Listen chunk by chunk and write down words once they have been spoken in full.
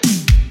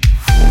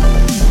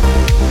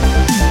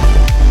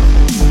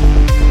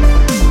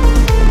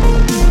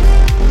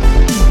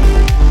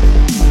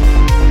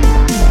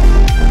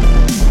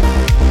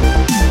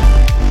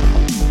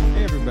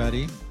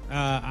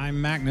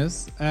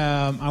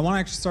I want to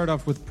actually start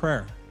off with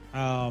prayer.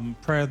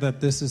 Prayer that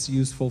this is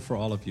useful for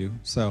all of you.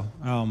 So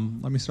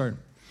let me start.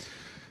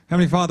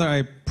 Heavenly Father,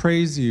 I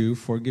praise you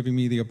for giving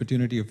me the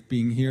opportunity of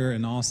being here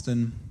in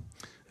Austin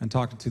and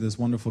talking to this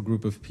wonderful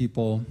group of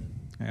people.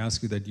 I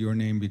ask you that your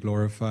name be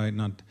glorified,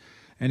 not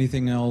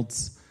anything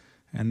else,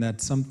 and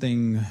that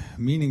something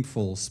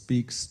meaningful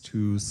speaks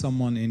to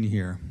someone in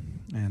here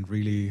and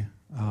really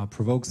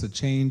provokes a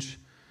change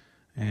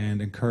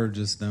and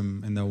encourages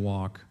them in their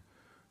walk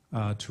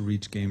to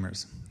reach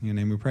gamers. In your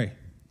name we pray.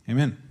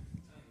 Amen.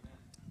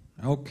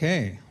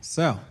 Okay,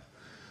 so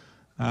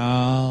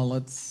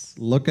let's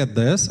look at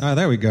this.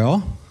 There we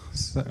go.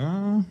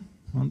 So,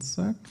 one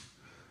sec.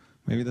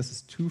 Maybe this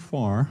is too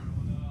far.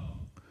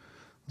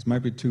 This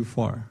might be too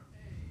far.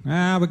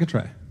 We could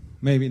try.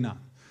 Maybe not.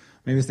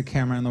 Maybe it's the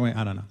camera in the way.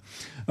 I don't know.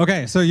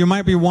 Okay, so you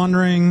might be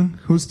wondering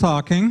who's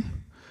talking.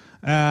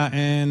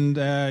 And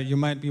you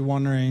might be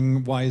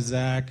wondering why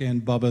Zach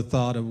and Bubba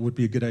thought it would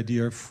be a good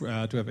idea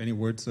to have any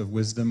words of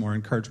wisdom or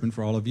encouragement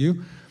for all of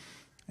you.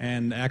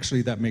 And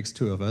actually, that makes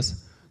two of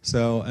us.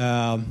 So,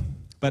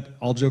 but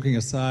all joking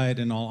aside,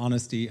 in all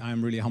honesty,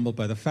 I'm really humbled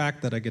by the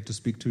fact that I get to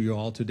speak to you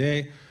all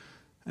today.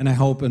 And I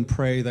hope and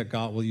pray that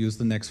God will use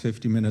the next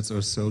 50 minutes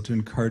or so to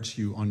encourage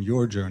you on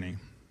your journey.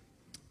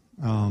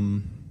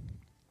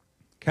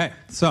 Okay,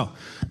 so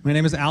my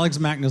name is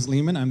Magnus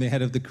Lehmann. I'm the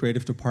head of the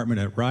creative department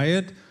at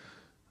Riot.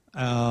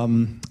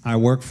 I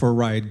work for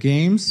Riot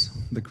Games.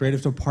 The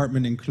creative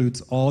department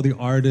includes all the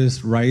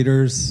artists,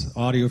 writers,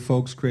 audio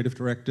folks, creative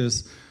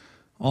directors,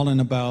 all in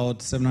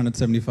about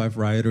 775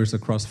 Rioters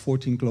across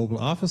 14 global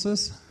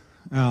offices.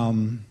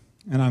 And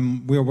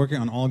we are working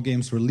on all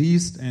games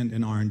released and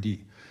in R&D.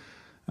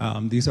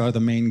 These are the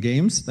main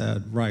games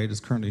that Riot is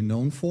currently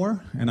known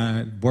for. And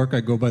at work,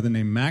 I go by the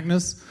name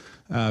Magnus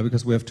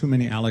because we have too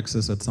many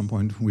Alexes at some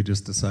point. We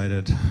just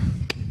decided,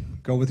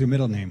 go with your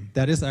middle name.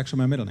 That is actually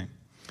my middle name.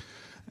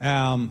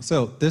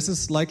 So this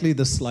is likely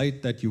the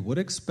slide that you would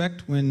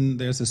expect when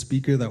there's a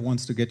speaker that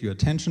wants to get your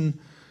attention,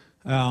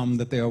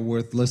 that they are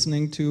worth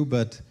listening to.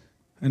 But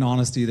in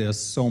honesty, there's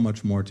so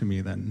much more to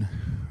me than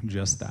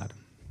just that.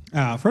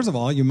 First of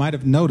all, you might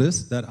have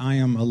noticed that I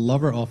am a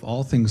lover of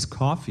all things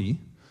coffee.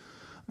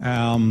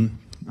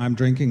 I'm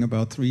drinking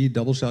about 3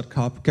 double-shot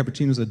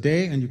cappuccinos a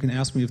day, and you can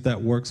ask me if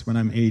that works when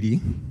I'm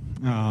 80,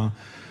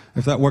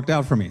 if that worked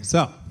out for me.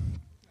 So,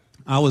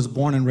 I was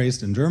born and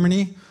raised in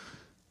Germany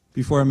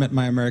before I met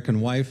my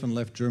American wife and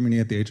left Germany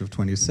at the age of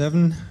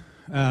 27.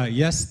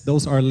 Yes,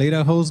 those are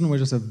Lederhosen,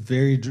 which is a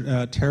very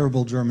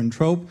terrible German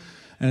trope,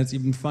 and it's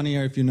even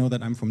funnier if you know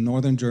that I'm from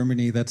northern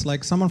Germany. That's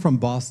like someone from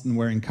Boston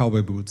wearing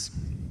cowboy boots.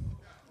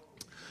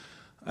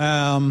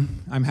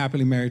 I'm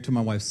happily married to my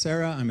wife,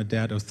 Sarah. I'm a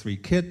dad of 3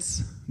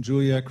 kids,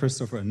 Julia,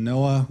 Christopher, and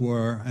Noah, who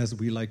are, as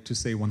we like to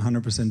say,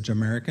 100%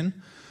 Jamaican.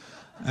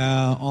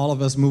 All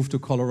of us moved to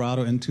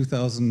Colorado in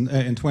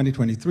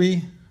 2023.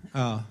 In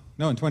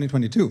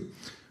 2022,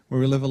 where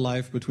we live a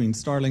life between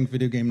Starlink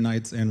video game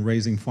nights and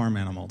raising farm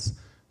animals.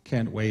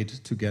 Can't wait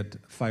to get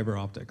fiber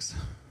optics.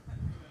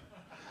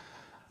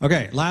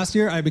 Okay, last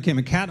year I became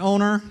a cat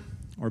owner,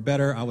 or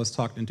better, I was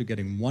talked into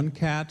getting 1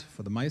 cat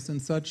for the mice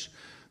and such.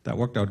 That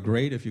worked out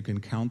great if you can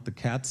count the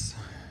cats.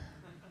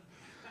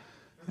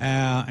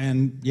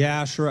 And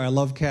yeah, sure, I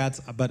love cats,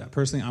 but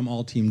personally I'm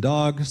all team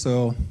dog,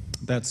 so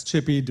that's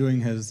Chippy doing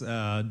his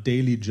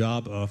daily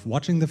job of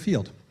watching the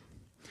field.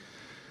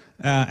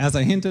 As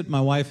I hinted,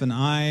 my wife and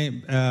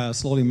I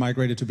slowly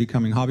migrated to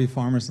becoming hobby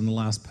farmers in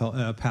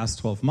the past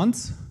 12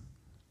 months.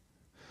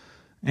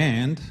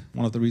 And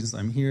one of the reasons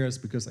I'm here is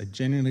because I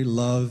genuinely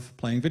love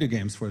playing video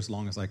games for as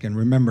long as I can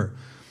remember.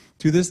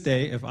 To this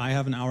day, if I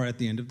have an hour at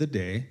the end of the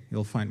day,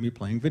 you'll find me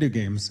playing video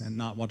games and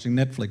not watching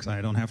Netflix. I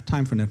don't have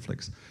time for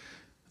Netflix.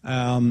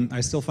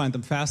 I still find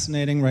them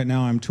fascinating. Right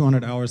now, I'm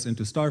 200 hours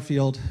into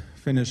Starfield,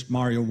 finished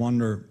Mario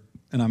Wonder,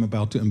 and I'm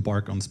about to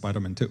embark on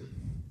Spider-Man 2.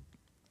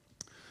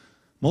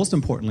 Most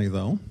importantly,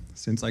 though,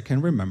 since I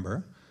can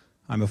remember,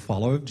 I'm a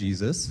follower of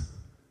Jesus.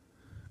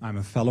 I'm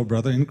a fellow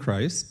brother in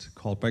Christ,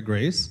 called by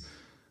grace.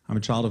 I'm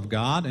a child of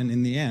God, and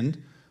in the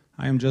end,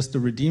 I am just a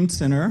redeemed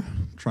sinner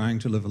trying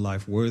to live a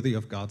life worthy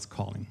of God's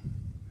calling.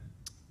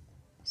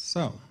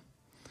 So,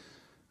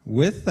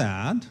 with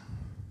that,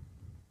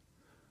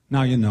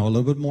 now you know a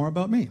little bit more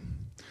about me.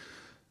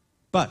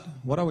 But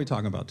what are we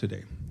talking about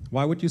today?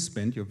 Why would you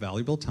spend your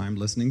valuable time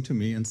listening to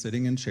me and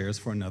sitting in chairs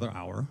for another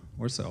hour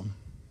or so?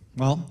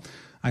 Well,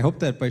 I hope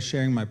that by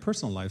sharing my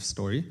personal life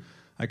story,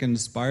 I can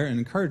inspire and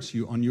encourage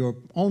you on your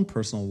own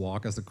personal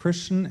walk as a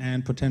Christian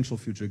and potential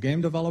future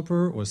game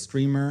developer or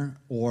streamer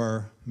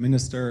or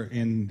minister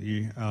in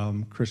the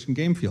Christian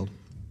game field.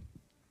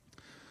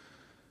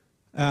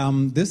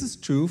 This is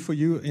true for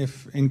you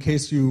in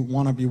case you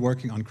want to be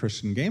working on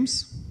Christian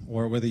games,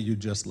 or whether you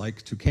just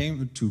like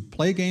to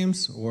play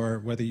games, or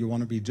whether you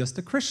want to be just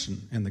a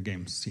Christian in the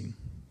games scene.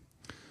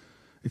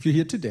 If you're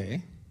here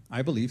today,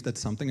 I believe that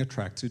something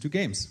attracts you to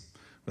games,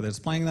 whether it's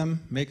playing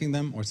them, making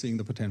them, or seeing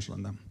the potential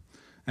in them.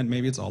 And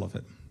maybe it's all of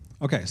it.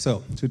 Okay,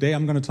 so today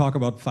I'm going to talk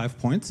about 5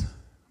 points.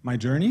 My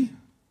journey,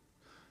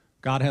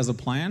 God has a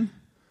plan,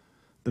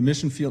 the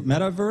mission field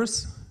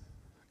metaverse,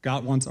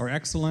 God wants our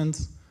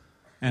excellence,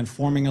 and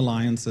forming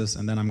alliances,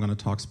 and then I'm going to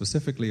talk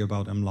specifically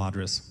about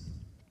Mladris.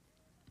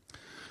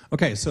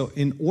 Okay, so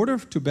in order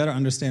to better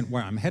understand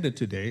where I'm headed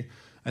today,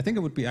 I think it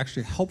would be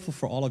actually helpful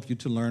for all of you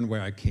to learn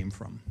where I came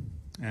from.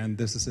 And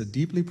this is a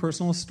deeply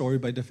personal story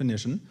by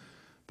definition,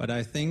 but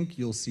I think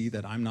you'll see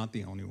that I'm not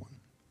the only one.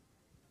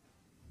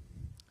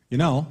 You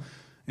know,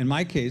 in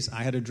my case,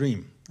 I had a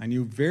dream. I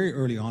knew very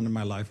early on in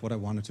my life what I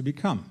wanted to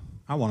become.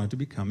 I wanted to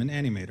become an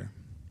animator.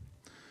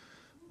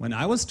 When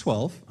I was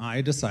 12,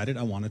 I decided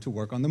I wanted to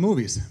work on the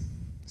movies.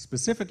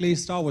 Specifically,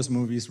 Star Wars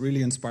movies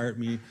really inspired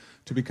me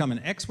to become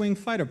an X-Wing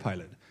fighter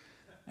pilot.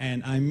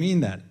 And I mean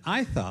that.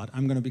 I thought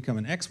I'm going to become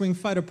an X-Wing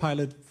fighter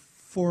pilot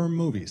for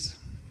movies.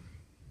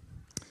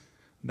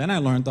 Then I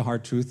learned the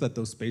hard truth that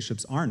those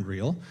spaceships aren't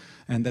real,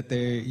 and that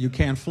you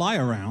can't fly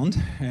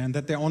around, and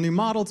that they're only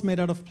models made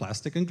out of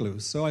plastic and glue.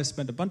 So I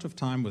spent a bunch of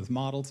time with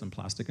models and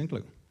plastic and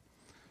glue.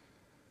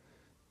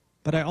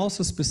 But I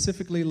also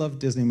specifically loved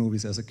Disney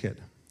movies as a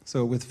kid.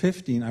 So with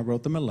 15, I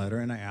wrote them a letter,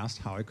 and I asked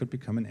how I could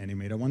become an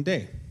animator one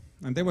day.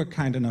 And they were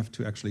kind enough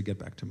to actually get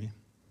back to me.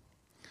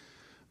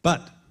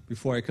 But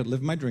before I could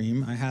live my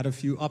dream, I had a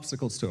few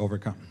obstacles to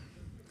overcome.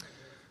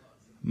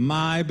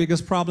 My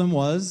biggest problem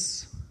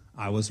was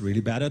I was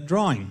really bad at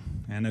drawing,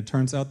 and it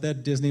turns out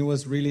that Disney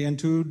was really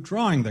into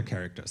drawing the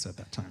characters at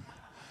that time.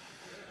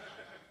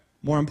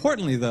 More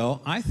importantly,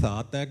 though, I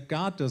thought that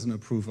God doesn't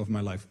approve of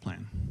my life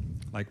plan.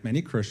 Like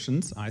many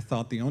Christians, I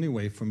thought the only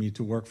way for me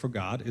to work for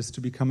God is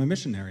to become a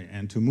missionary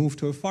and to move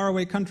to a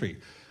faraway country,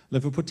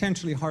 live a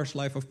potentially harsh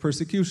life of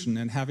persecution,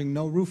 and having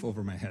no roof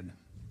over my head.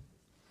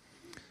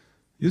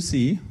 You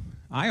see,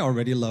 I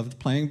already loved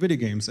playing video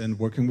games and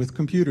working with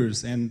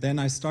computers, and then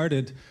I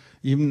started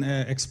even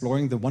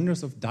exploring the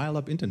wonders of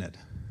dial-up internet.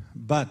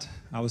 But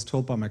I was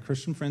told by my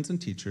Christian friends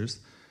and teachers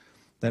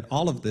that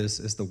all of this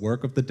is the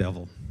work of the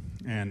devil,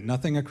 and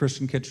nothing a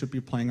Christian kid should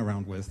be playing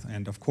around with.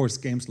 And of course,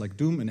 games like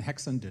Doom and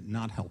Hexen did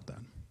not help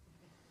that.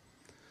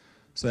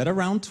 So at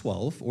around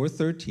 12 or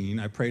 13,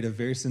 I prayed a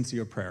very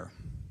sincere prayer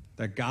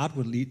that God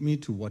would lead me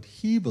to what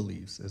He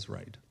believes is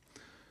right.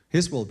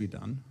 His will be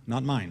done,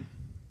 not mine.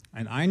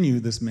 And I knew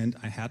this meant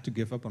I had to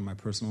give up on my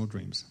personal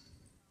dreams.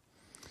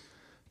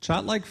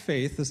 Childlike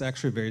faith is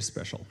actually very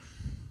special.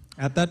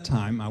 At that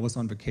time, I was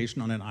on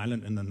vacation on an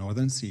island in the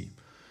Northern Sea.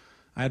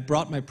 I had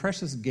brought my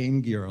precious game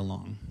gear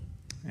along,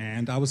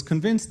 and I was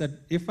convinced that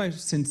if I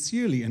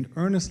sincerely and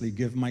earnestly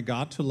give my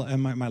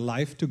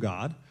life to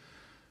God,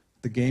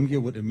 the game gear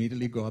would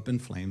immediately go up in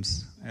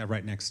flames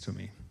right next to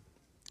me.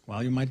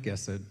 Well, you might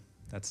guess it.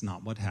 That's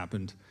not what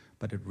happened,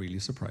 but it really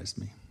surprised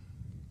me.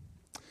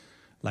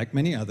 Like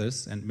many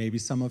others, and maybe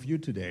some of you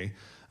today,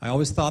 I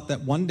always thought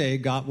that one day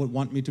God would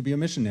want me to be a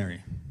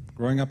missionary.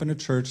 Growing up in a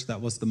church,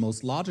 that was the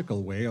most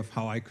logical way of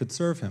how I could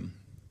serve Him.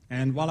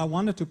 And while I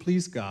wanted to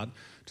please God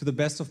to the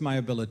best of my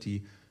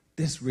ability,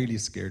 this really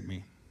scared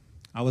me.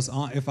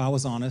 If I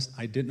was honest,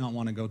 I did not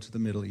want to go to the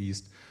Middle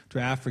East, to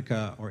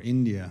Africa or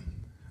India.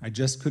 I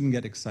just couldn't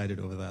get excited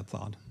over that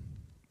thought.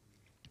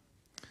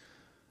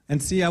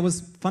 And see, I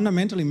was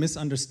fundamentally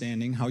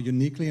misunderstanding how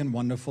uniquely and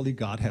wonderfully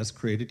God has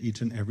created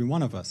each and every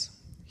one of us.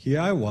 Here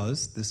I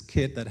was, this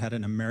kid that had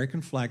an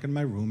American flag in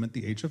my room at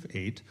the age of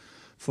 8,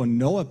 for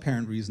no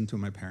apparent reason to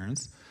my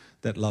parents,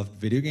 that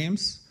loved video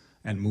games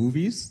and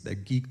movies,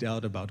 that geeked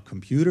out about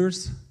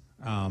computers,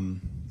 and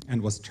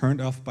was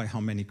turned off by how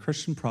many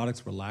Christian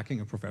products were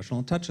lacking a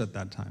professional touch at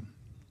that time.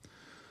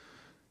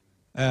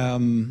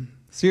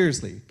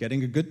 Seriously,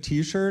 getting a good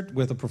t-shirt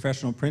with a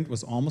professional print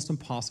was almost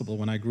impossible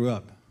when I grew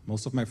up.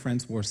 Most of my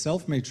friends wore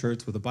self-made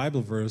shirts with a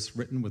Bible verse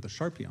written with a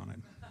Sharpie on it.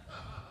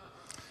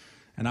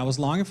 And I was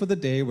longing for the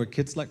day where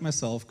kids like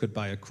myself could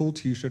buy a cool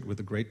t-shirt with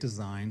a great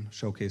design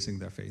showcasing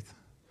their faith.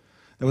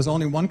 There was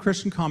only one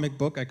Christian comic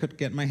book I could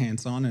get my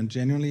hands on, and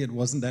genuinely it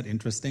wasn't that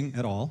interesting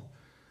at all.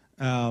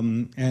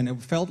 And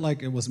it felt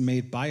like it was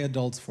made by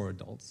adults for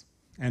adults.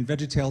 And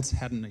VeggieTales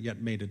hadn't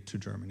yet made it to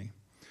Germany.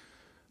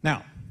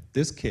 Now,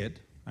 this kid,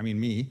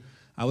 me,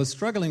 I was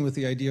struggling with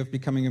the idea of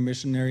becoming a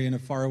missionary in a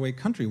faraway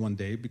country one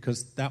day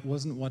because that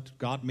wasn't what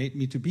God made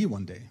me to be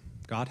one day.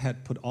 God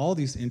had put all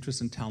these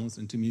interests and talents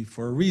into me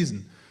for a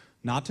reason,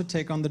 not to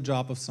take on the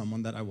job of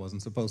someone that I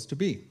wasn't supposed to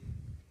be.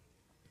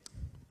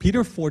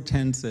 Peter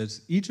 4:10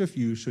 says, each of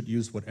you should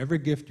use whatever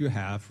gift you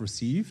have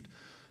received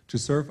to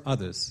serve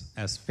others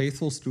as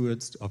faithful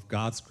stewards of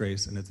God's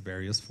grace in its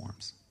various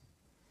forms.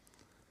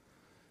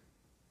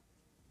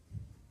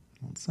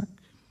 One sec.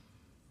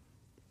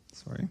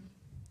 Sorry.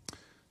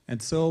 And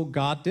so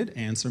God did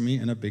answer me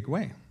in a big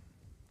way.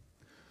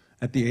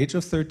 At the age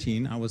of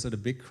 13, I was at a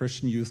big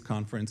Christian youth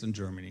conference in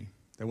Germany.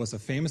 There was a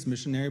famous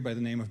missionary by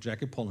the name of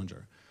Jackie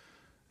Pollinger,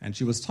 and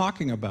she was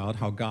talking about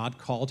how God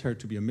called her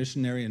to be a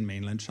missionary in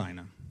mainland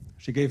China.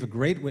 She gave a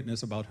great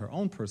witness about her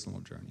own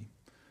personal journey.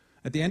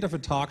 At the end of her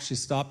talk, she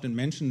stopped and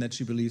mentioned that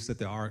she believes that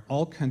there are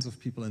all kinds of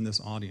people in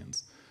this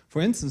audience.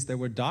 For instance, there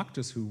were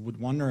doctors who would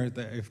wonder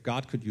if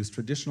God could use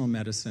traditional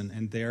medicine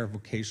and their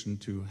vocation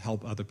to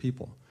help other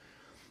people.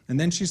 And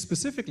then she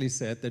specifically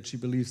said that she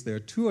believes there are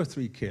 2 or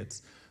 3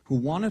 kids who who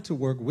wanted to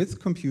work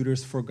with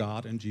computers for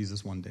God and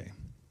Jesus one day.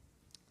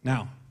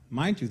 Now,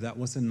 mind you, that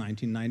was in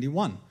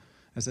 1991.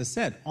 As I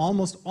said,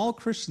 almost all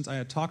Christians I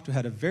had talked to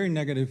had a very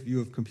negative view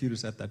of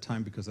computers at that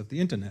time because of the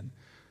internet.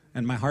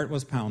 And my heart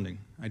was pounding.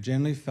 I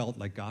genuinely felt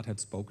like God had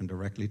spoken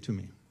directly to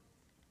me.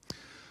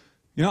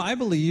 You know, I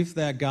believe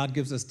that God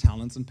gives us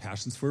talents and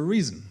passions for a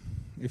reason.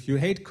 If you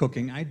hate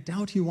cooking, I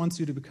doubt He wants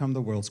you to become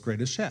the world's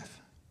greatest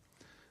chef.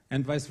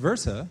 And vice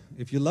versa,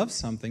 if you love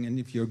something and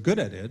if you're good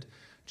at it,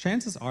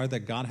 chances are that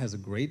God has a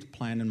great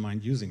plan in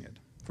mind using it.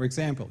 For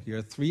example, here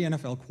are 3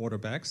 NFL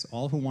quarterbacks,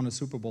 all who won a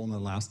Super Bowl in the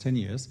last 10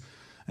 years,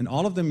 and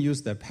all of them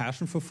used their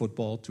passion for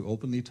football to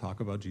openly talk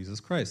about Jesus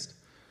Christ.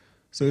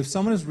 So if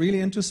someone is really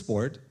into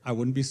sport, I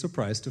wouldn't be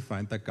surprised to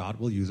find that God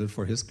will use it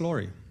for His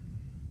glory.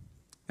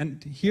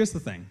 And here's the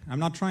thing. I'm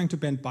not trying to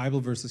bend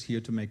Bible verses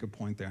here to make a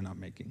point they're not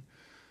making.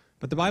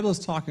 But the Bible is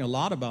talking a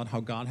lot about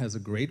how God has a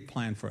great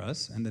plan for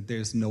us and that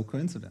there's no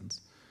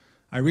coincidence.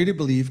 I really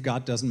believe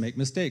God doesn't make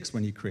mistakes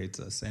when He creates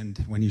us and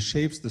when He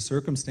shapes the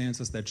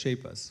circumstances that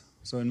shape us.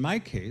 So in my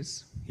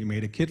case, He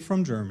made a kid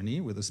from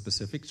Germany with a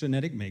specific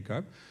genetic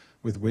makeup,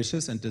 with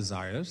wishes and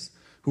desires,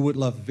 who would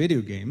love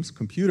video games,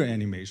 computer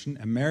animation,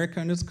 America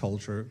and its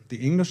culture, the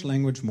English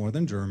language more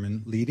than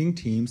German, leading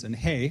teams, and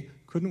hey,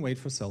 couldn't wait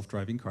for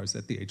self-driving cars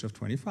at the age of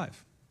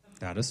 25.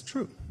 That is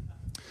true.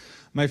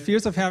 My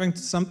fears of having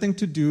something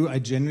to do I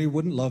genuinely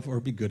wouldn't love or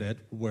be good at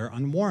were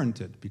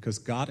unwarranted because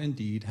God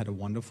indeed had a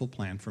wonderful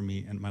plan for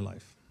me and my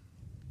life.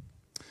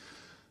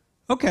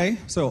 Okay,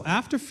 so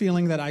after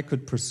feeling that I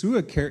could pursue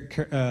a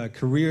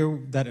career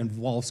that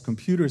involves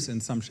computers in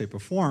some shape or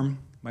form,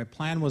 my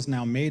plan was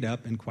now made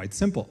up and quite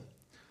simple.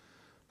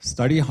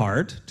 Study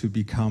hard to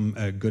become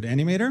a good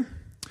animator,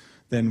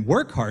 then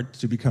work hard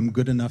to become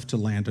good enough to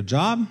land a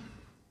job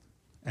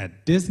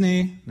at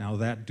Disney,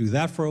 do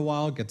that for a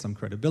while, get some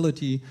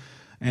credibility,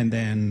 and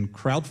then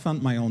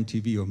crowdfund my own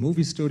TV or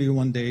movie studio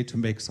one day to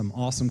make some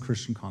awesome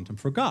Christian content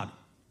for God.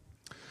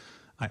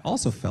 I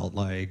also felt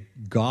like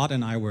God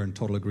and I were in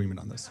total agreement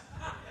on this.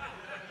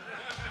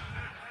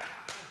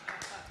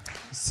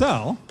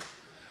 So,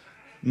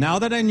 now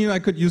that I knew I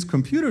could use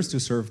computers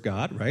to serve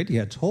God, right, He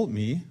had told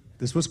me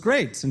this was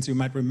great, since you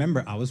might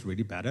remember I was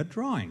really bad at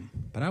drawing,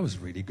 but I was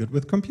really good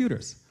with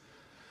computers.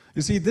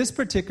 You see, this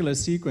particular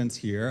sequence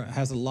here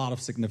has a lot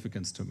of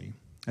significance to me.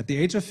 At the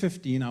age of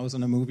 15, I was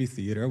in a movie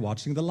theater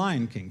watching The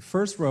Lion King,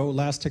 first row,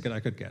 last ticket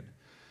I could get.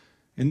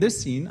 In this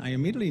scene, I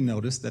immediately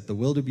noticed that the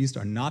wildebeest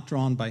are not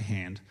drawn by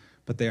hand,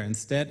 but they are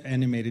instead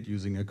animated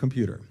using a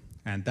computer.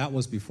 And that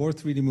was before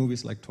 3D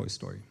movies like Toy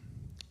Story.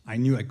 I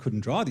knew I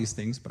couldn't draw these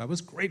things, but I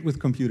was great with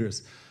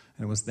computers.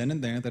 And it was then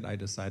and there that I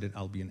decided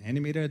I'll be an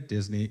animator at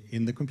Disney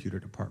in the computer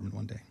department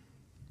one day.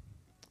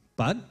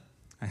 But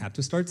I had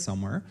to start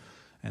somewhere,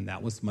 and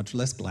that was much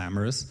less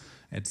glamorous.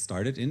 It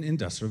started in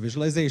industrial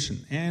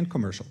visualization and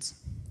commercials.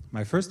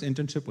 My first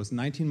internship was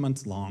 19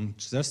 months long,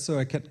 just so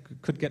I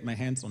could get my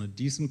hands on a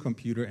decent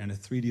computer and a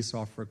 3D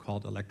software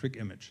called Electric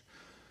Image.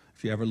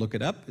 If you ever look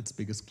it up, its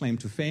biggest claim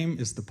to fame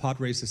is the pod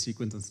racer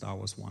sequence in Star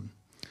Wars 1.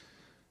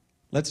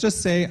 Let's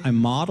just say I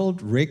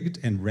modeled, rigged,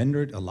 and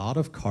rendered a lot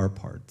of car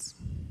parts.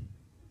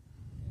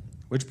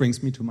 Which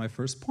brings me to my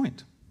first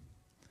point.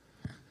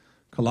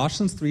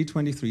 Colossians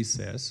 3:23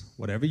 says,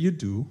 "Whatever you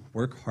do,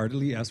 work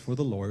heartily as for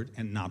the Lord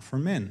and not for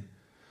men."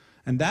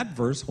 And that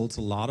verse holds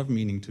a lot of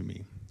meaning to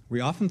me. We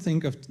often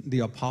think of the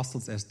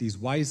apostles as these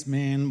wise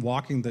men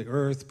walking the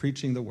earth,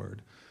 preaching the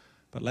word.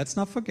 But let's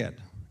not forget,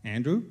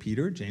 Andrew,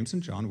 Peter, James,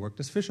 and John worked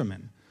as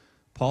fishermen.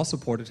 Paul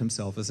supported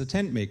himself as a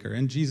tent maker,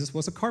 and Jesus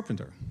was a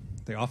carpenter.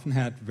 They often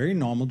had very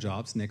normal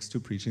jobs next to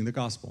preaching the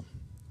gospel.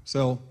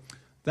 So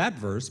that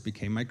verse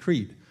became my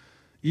creed.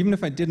 Even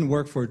if I didn't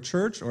work for a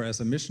church or as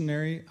a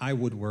missionary, I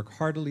would work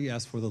heartily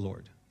as for the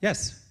Lord.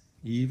 Yes,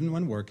 even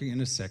when working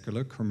in a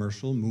secular,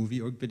 commercial, movie,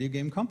 or video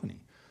game company.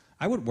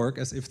 I would work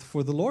as if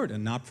for the Lord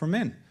and not for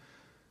men.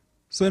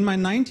 So in my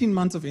 19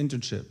 months of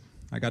internship,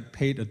 I got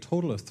paid a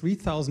total of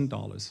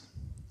 $3,000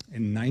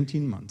 in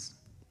 19 months.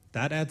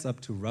 That adds up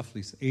to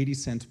roughly 80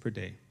 cents per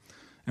day.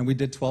 And we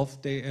did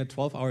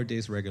 12-hour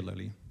days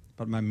regularly.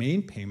 But my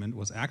main payment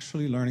was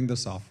actually learning the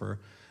software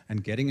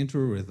and getting into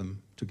a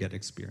rhythm to get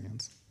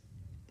experience.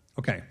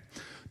 Okay,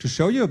 to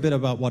show you a bit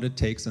about what it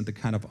takes and the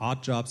kind of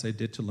odd jobs I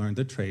did to learn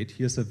the trade,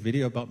 here's a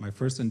video about my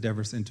first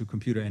endeavors into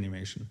computer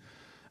animation.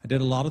 I did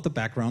a lot of the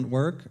background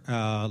work,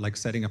 like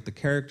setting up the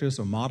characters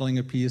or modeling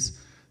a piece,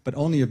 but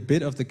only a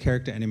bit of the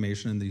character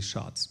animation in these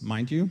shots.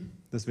 Mind you,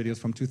 this video is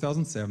from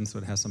 2007, so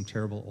it has some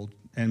terrible old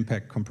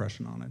MPEG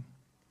compression on it.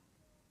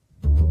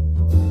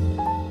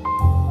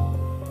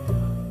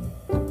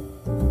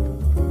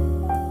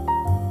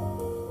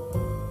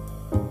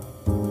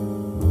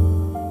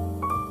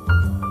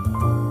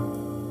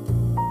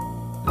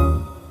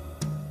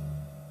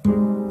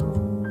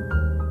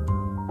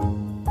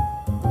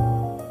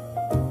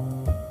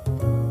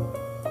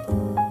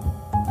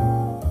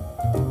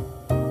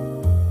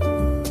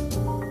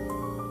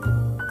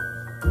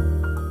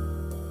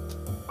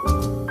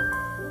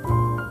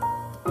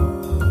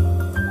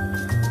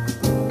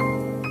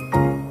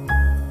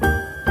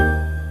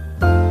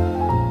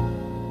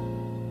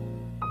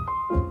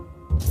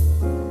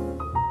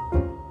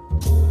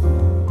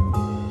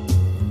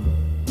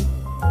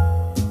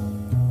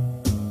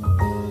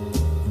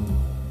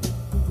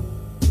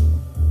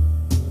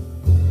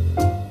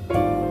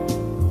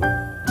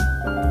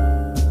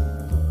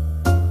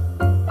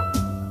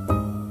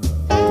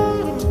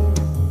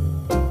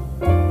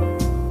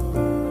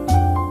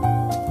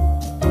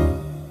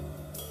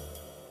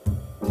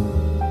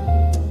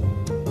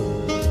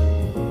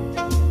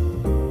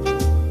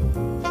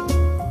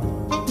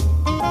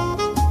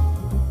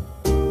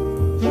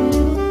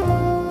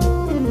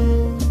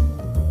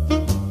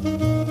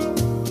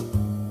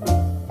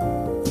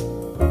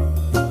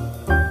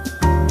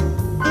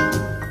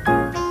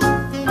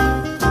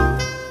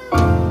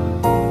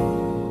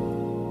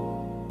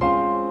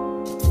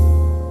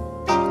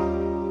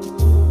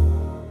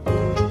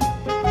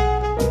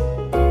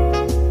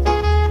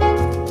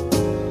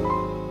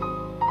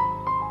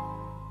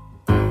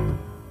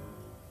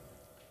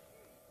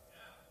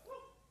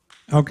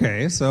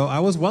 Okay, so I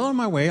was well on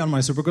my way on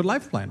my super good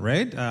life plan,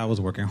 right? I was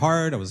working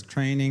hard, I was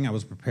training, I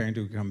was preparing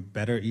to become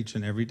better each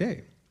and every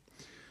day.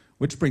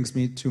 Which brings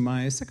me to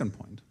my second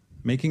point.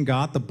 Making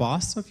God the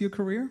boss of your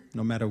career,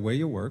 no matter where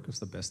you work, is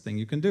the best thing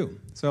you can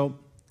do. So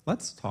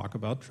let's talk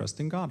about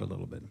trusting God a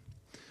little bit.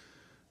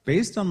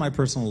 Based on my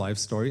personal life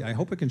story, I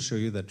hope I can show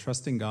you that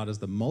trusting God is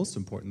the most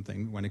important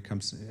thing when it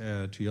comes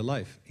to your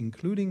life,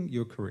 including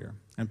your career.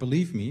 And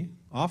believe me,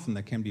 often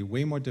that can be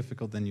way more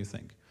difficult than you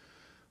think.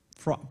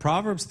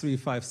 Proverbs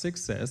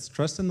 3:5-6 says,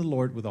 "Trust in the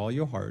Lord with all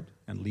your heart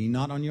and lean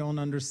not on your own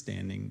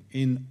understanding.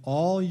 In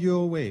all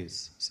your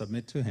ways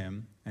submit to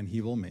him, and he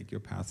will make your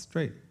path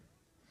straight."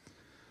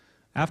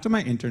 After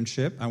my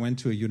internship, I went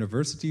to a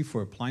university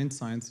for applied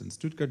science in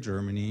Stuttgart,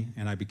 Germany,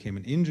 and I became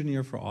an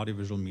engineer for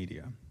audiovisual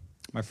media.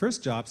 My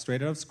first job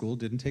straight out of school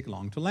didn't take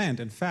long to land.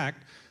 In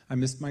fact, I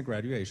missed my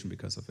graduation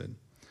because of it.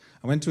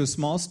 I went to a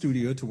small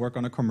studio to work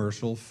on a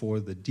commercial for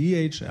the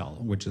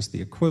DHL, which is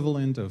the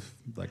equivalent of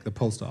like the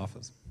post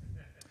office.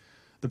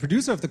 The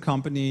producer of the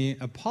company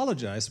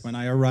apologized when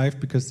I arrived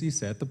because he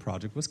said the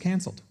project was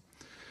canceled.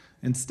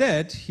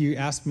 Instead, he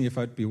asked me if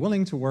I'd be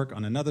willing to work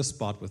on another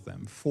spot with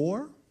them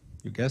for,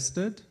 you guessed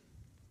it,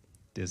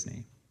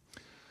 Disney,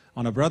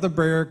 on a Brother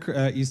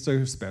Bear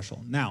Easter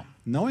special. Now,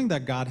 knowing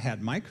that God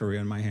had my career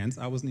in my hands,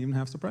 I wasn't even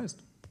half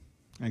surprised.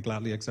 I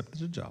gladly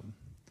accepted the job.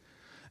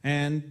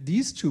 And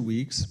these 2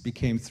 weeks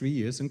became 3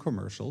 years in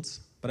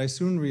commercials, but I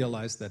soon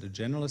realized that a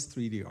generalist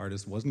 3D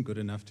artist wasn't good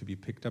enough to be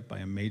picked up by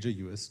a major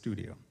US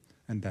studio.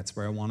 And that's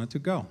where I wanted to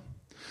go.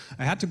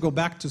 I had to go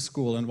back to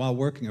school, and while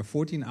working a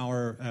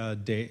 14-hour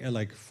day,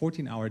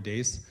 14-hour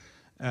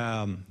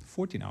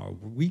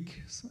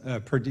week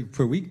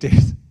per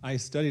weekdays, I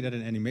studied at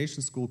an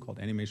animation school called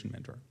Animation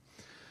Mentor.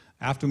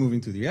 After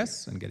moving to the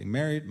US and getting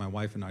married, my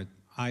wife and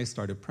I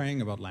started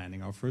praying about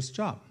landing our first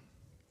job.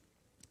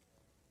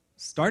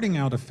 Starting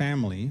out a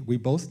family, we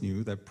both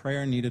knew that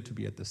prayer needed to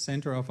be at the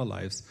center of our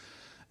lives,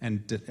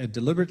 and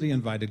deliberately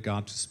invited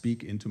God to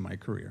speak into my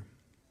career.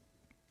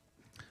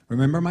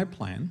 Remember my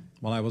plan?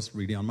 While I was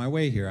really on my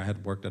way here, I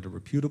had worked at a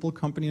reputable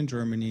company in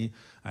Germany.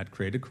 I had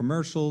created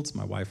commercials.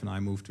 My wife and I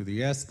moved to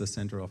the US, the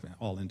center of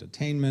all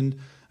entertainment.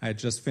 I had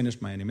just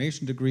finished my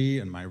animation degree,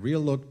 and my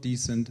reel looked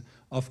decent.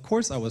 Of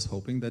course, I was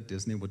hoping that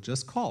Disney would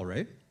just call,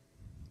 right?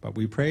 But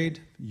we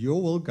prayed,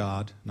 "Your will,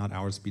 God, not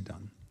ours be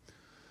done."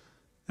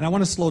 And I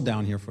want to slow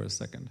down here for a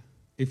second.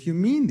 If you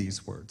mean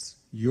these words,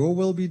 "Your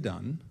will be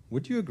done,"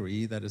 would you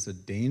agree that is a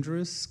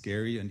dangerous,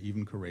 scary, and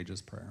even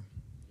courageous prayer?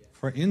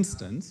 For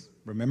instance,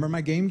 remember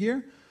my Game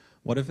Gear?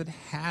 What if it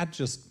had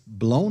just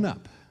blown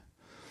up?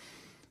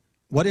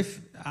 What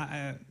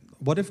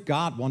if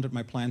God wanted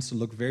my plans to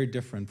look very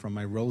different from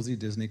my rosy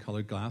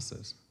Disney-colored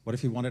glasses? What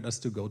if he wanted us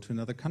to go to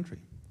another country?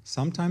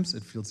 Sometimes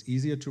it feels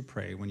easier to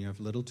pray when you have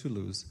little to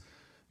lose,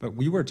 but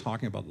we were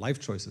talking about life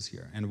choices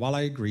here. And while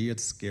I agree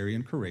it's scary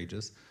and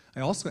courageous,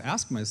 I also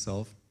ask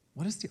myself,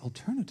 what does the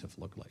alternative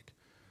look like?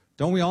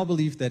 Don't we all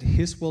believe that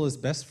his will is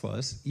best for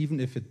us,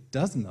 even if it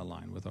doesn't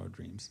align with our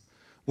dreams?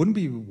 Wouldn't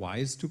it be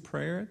wise to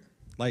pray it,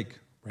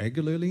 like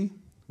regularly,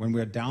 when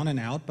we're down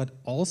and out, but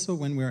also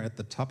when we're at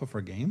the top of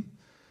our game?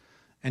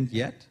 And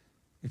yet,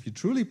 if you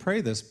truly pray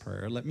this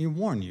prayer, let me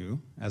warn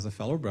you, as a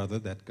fellow brother,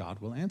 that God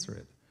will answer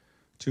it.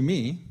 To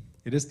me,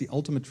 it is the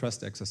ultimate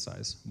trust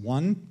exercise,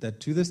 one that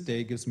to this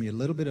day gives me a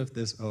little bit of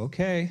this,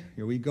 okay,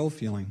 here we go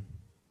feeling.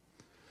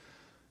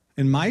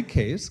 In my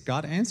case,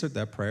 God answered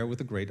that prayer with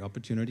a great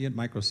opportunity at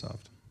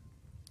Microsoft.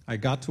 I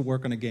got to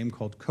work on a game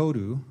called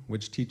Kodu,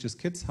 which teaches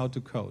kids how to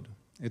code.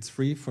 It's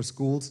free for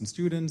schools and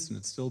students, and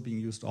it's still being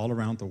used all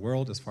around the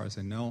world, as far as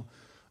I know.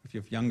 If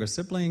you have younger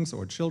siblings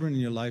or children in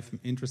your life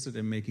interested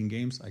in making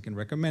games, I can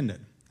recommend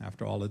it.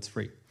 After all, it's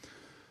free.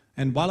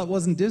 And while it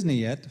wasn't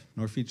Disney yet,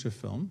 nor feature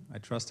film, I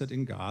trusted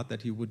in God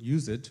that he would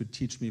use it to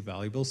teach me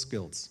valuable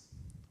skills.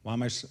 While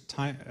my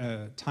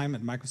time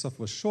at Microsoft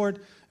was short,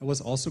 it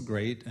was also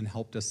great and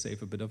helped us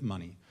save a bit of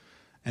money.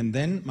 And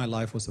then my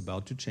life was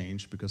about to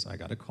change because I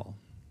got a call.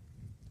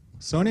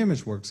 Sony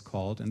ImageWorks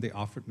called, and they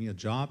offered me a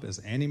job as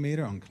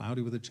animator on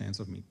Cloudy with a Chance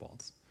of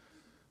Meatballs.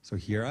 So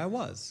here I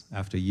was,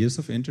 after years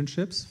of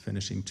internships,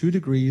 finishing 2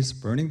 degrees,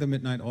 burning the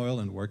midnight oil,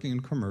 and working in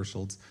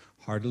commercials,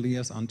 heartily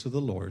as unto the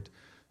Lord.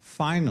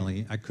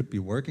 Finally, I could be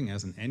working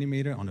as an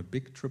animator on a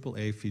big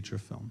AAA feature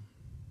film.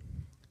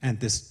 And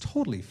this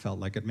totally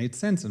felt like it made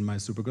sense in my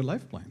super good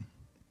life plan.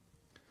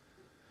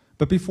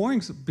 But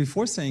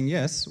before saying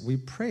yes, we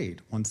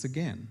prayed once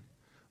again.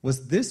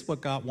 Was this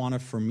what God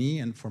wanted for me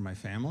and for my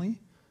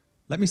family?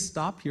 Let me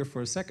stop here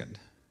for a second.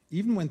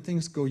 Even when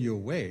things go your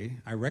way,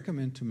 I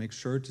recommend to make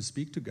sure to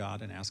speak to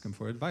God and ask him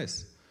for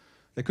advice.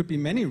 There could be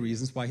many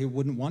reasons why he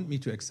wouldn't want me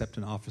to accept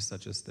an offer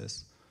such as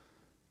this.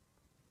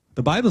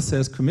 The Bible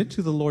says, commit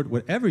to the Lord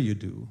whatever you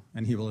do,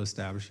 and he will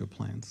establish your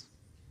plans.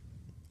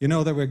 You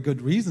know, there were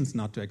good reasons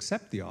not to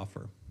accept the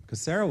offer, because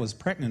Sarah was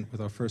pregnant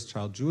with our first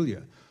child,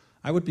 Julia.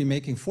 I would be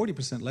making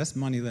 40% less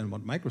money than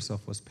what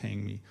Microsoft was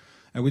paying me.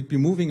 I would be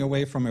moving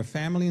away from our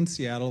family in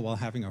Seattle while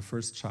having our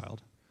first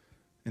child.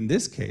 In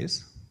this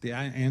case, the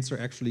answer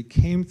actually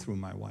came through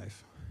my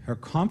wife. Her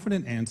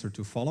confident answer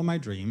to follow my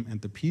dream and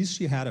the peace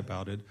she had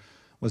about it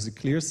was a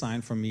clear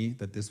sign for me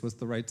that this was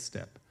the right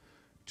step.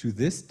 To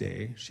this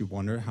day, she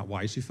wondered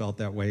why she felt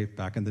that way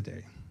back in the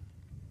day.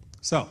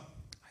 So,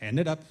 I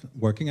ended up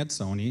working at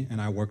Sony,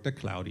 and I worked at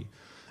Cloudy.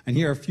 And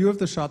here are a few of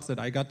the shots that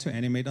I got to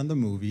animate on the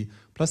movie,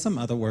 plus some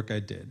other work I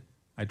did.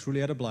 I truly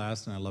had a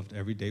blast, and I loved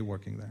every day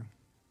working there.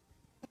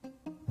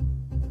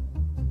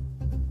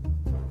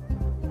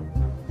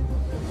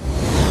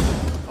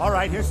 All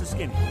right, here's the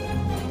skinny.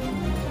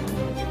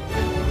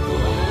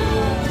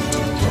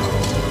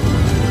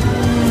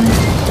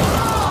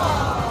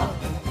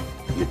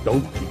 You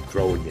don't keep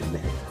throwing your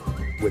net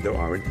where there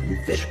aren't any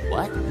fish.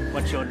 What?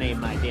 What's your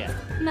name, my dear?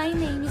 My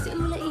name is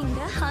Ulla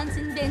Inga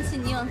Hansen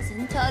Benson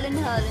Jonsson, Talen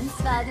Hurlen,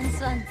 Svaden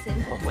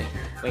Svansen. Oh,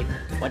 wait.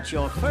 What's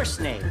your first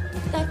name?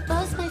 That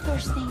was my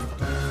first name.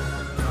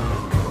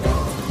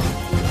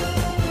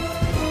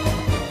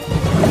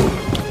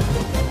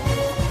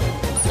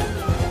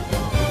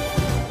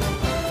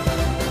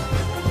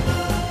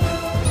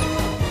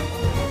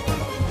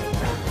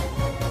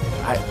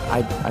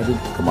 I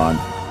didn't. Come on.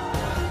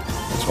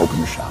 Let's open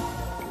the shop.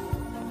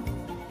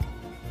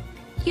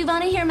 You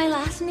wanna hear my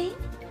last name?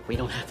 We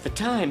don't have the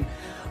time.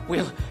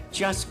 We'll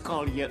just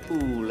call you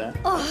Ulla.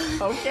 Oh.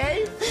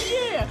 Okay?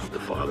 Yeah. The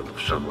father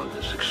of someone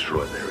as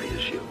extraordinary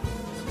as you.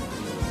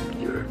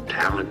 You're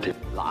talented.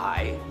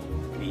 Lie.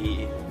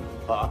 Me.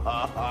 Never.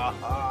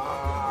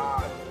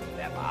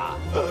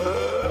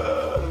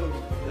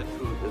 The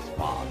truth is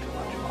far too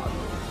much fun.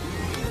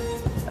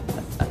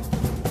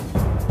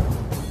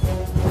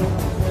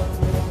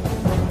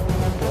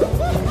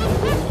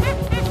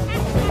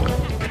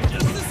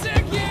 Just a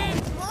second!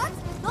 What?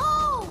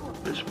 No!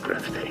 It's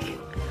breathtaking.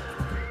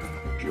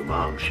 Your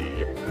mom,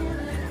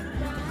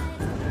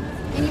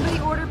 Anybody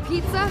order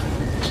pizza?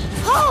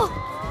 Oh!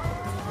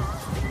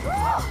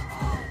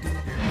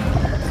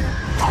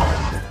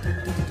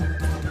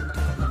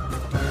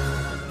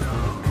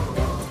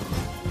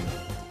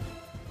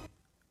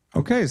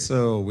 Okay,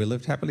 so we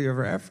lived happily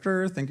ever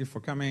after. Thank you for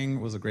coming.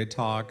 It was a great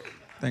talk.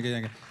 Thank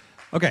you.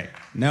 Okay,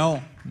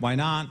 no, why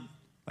not?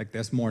 Like,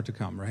 there's more to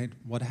come, right?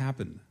 What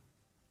happened?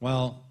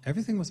 Well,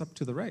 everything was up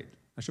to the right.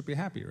 I should be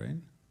happy, right?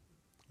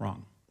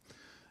 Wrong.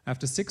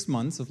 After 6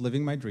 months of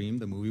living my dream,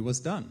 the movie was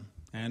done,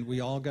 and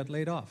we all got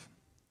laid off.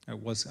 I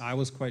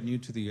was quite new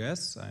to the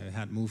US. I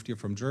had moved here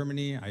from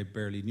Germany. I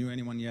barely knew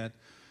anyone yet.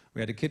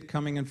 We had a kid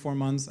coming in 4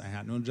 months. I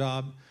had no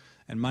job,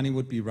 and money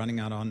would be running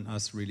out on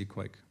us really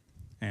quick.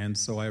 And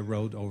so I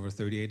wrote over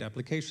 38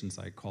 applications.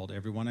 I called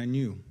everyone I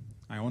knew.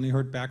 I only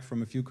heard back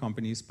from a few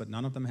companies, but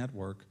none of them had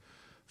work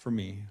for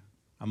me.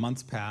 A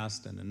month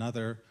passed and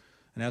another.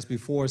 And as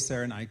before,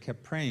 Sarah and I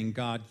kept praying,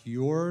 God,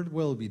 your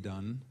will be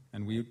done,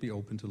 and we would be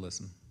open to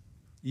listen.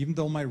 Even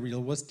though my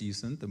reel was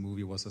decent, the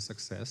movie was a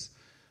success.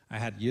 I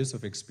had years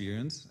of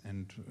experience,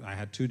 and I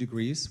had 2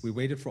 degrees. We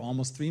waited for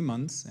almost 3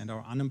 months, and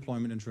our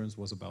unemployment insurance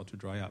was about to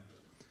dry up.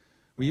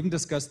 We even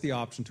discussed the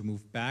option to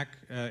move back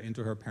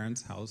into her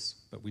parents' house,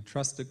 but we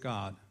trusted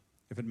God.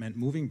 If it meant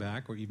moving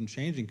back or even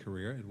changing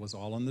career, it was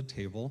all on the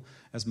table,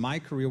 as my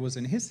career was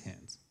in his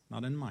hands,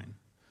 not in mine.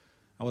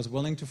 I was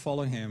willing to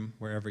follow him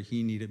wherever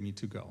he needed me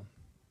to go.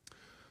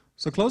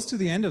 So close to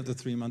the end of the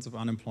 3 months of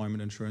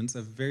unemployment insurance,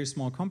 a very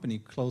small company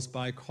close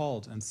by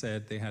called and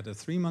said they had a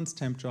 3-month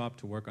temp job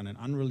to work on an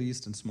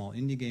unreleased and small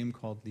indie game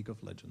called League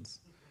of Legends.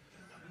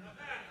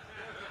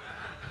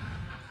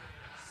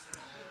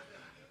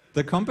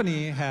 The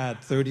company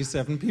had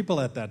 37 people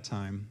at that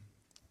time.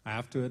 I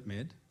have to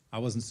admit, I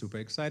wasn't super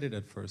excited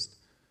at first.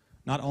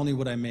 Not only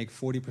would I make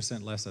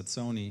 40% less at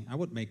Sony, I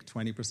would make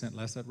 20%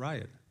 less at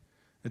Riot.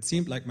 It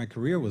seemed like my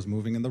career was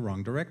moving in the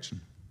wrong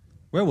direction.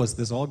 Where was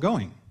this all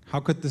going? How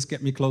could this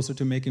get me closer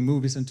to making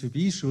movies and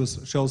TV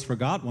shows for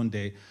God one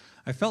day?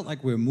 I felt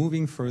like we were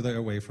moving further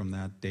away from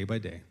that day by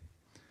day.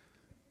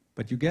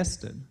 But you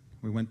guessed it,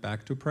 we went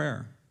back to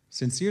prayer,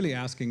 sincerely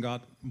asking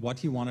God what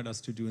he wanted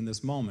us to do in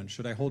this moment.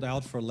 Should I hold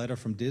out for a letter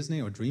from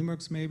Disney or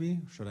DreamWorks maybe?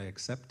 Should I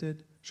accept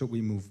it? Should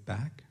we move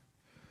back?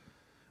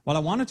 While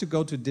I wanted to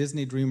go to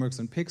Disney, DreamWorks,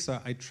 and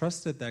Pixar, I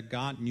trusted that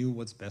God knew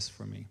what's best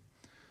for me.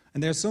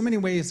 And there are so many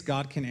ways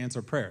God can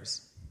answer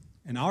prayers.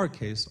 In our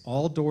case,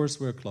 all doors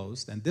were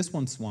closed, and this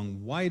one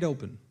swung wide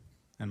open.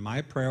 And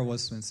my prayer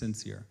was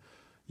sincere.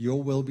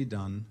 Your will be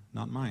done,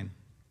 not mine.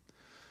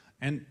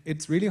 And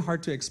it's really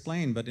hard to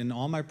explain, but in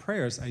all my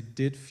prayers, I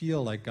did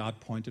feel like God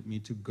pointed me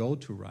to go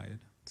to Riot.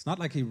 It's not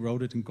like he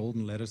wrote it in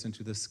golden letters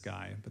into the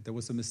sky, but there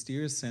was a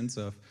mysterious sense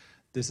of,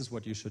 this is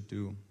what you should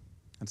do.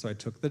 And so I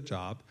took the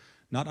job,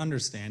 not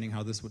understanding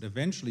how this would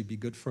eventually be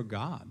good for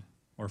God,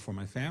 or for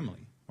my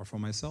family, or for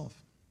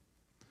myself.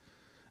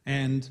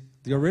 And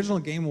the original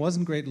game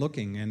wasn't great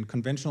looking, and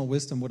conventional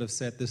wisdom would have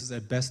said this is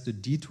at best a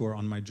detour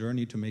on my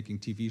journey to making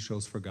TV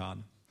shows for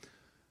God.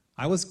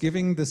 I was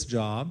giving this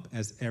job,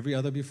 as every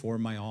other before,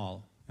 my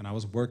all, and I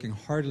was working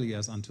heartily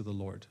as unto the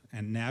Lord,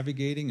 and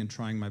navigating and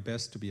trying my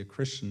best to be a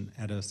Christian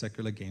at a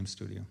secular game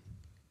studio.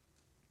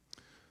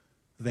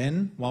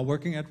 Then, while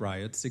working at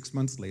Riot, 6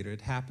 months later,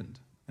 it happened.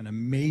 An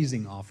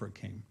amazing offer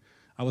came.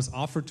 I was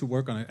offered to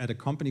work at a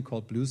company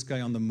called Blue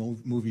Sky on the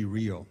movie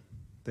Rio.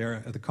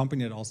 They're the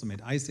company that also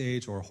made Ice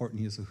Age or Horton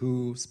Hears a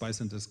Who, Spice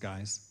in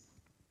Disguise.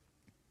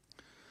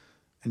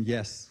 And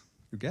yes,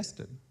 you guessed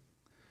it.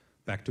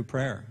 Back to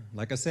prayer.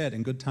 Like I said,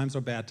 in good times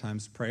or bad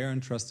times, prayer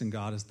and trust in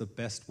God is the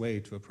best way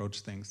to approach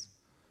things.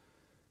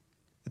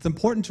 It's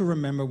important to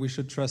remember we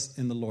should trust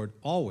in the Lord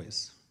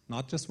always,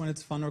 not just when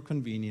it's fun or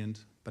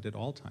convenient, but at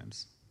all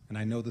times. And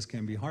I know this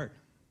can be hard,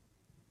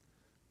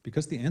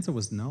 because the answer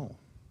was no.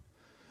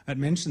 I'd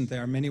mentioned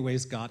there are many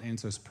ways God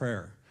answers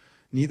prayer.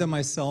 Neither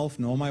myself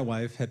nor my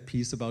wife had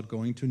peace about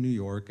going to New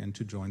York and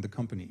to join the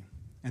company.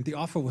 And the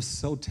offer was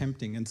so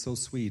tempting and so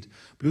sweet.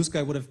 Blue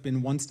Sky would have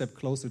been one step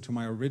closer to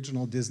my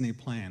original Disney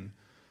plan.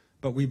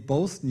 But we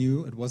both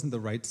knew it wasn't the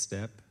right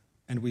step,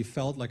 and we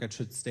felt like I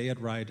should stay at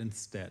Riot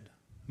instead.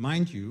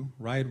 Mind you,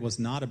 Riot was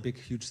not a big,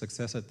 huge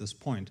success at this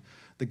point.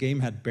 The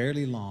game had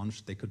barely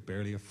launched. They could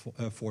barely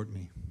afford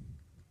me.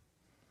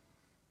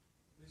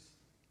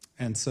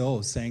 And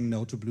so, saying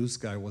no to Blue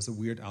Sky was a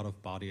weird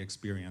out-of-body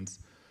experience.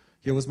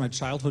 Here was my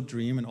childhood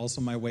dream and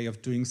also my way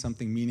of doing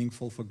something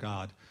meaningful for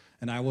God.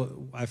 And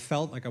I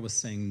felt like I was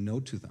saying no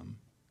to them.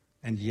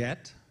 And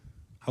yet,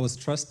 I was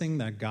trusting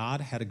that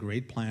God had a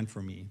great plan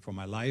for me, for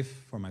my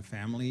life, for my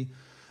family,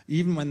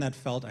 even when that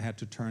felt I had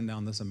to turn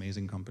down this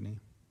amazing company.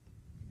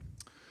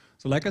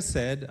 So like I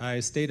said, I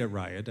stayed at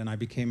Riot and I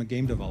became a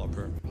game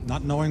developer,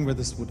 not knowing where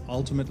this would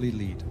ultimately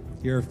lead.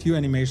 Here are a few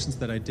animations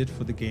that I did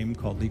for the game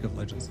called League of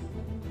Legends.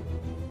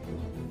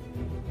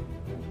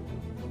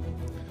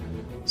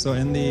 So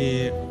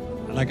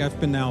I've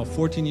been now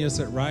 14 years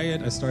at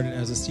Riot. I started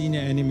as a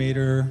senior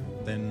animator,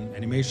 then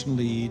animation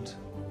lead,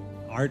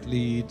 art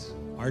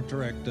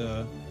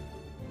director,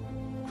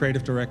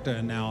 creative director,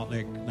 and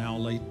now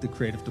lead the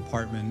creative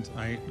department.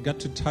 I got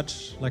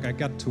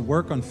to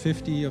work on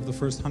 50 of the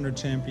first 100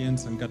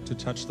 champions and got to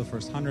touch the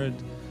first 100.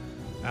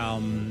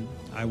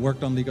 I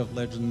worked on League of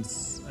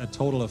Legends a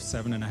total of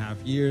 7.5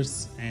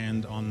 years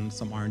and on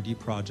some R&D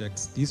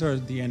projects. These are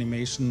the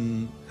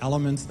animation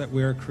elements that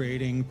we're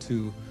creating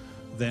to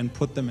then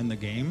put them in the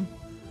game.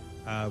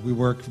 We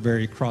work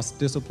very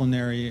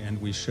cross-disciplinary, and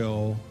we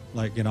show,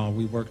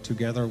 we work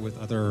together with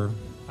other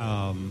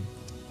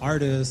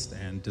artists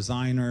and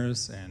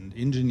designers and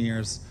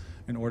engineers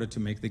in order to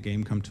make the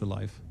game come to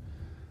life.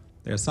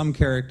 There are some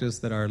characters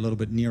that are a little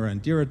bit nearer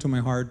and dearer to my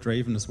heart.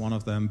 Draven is one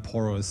of them.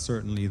 Poro is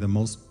certainly the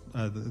most,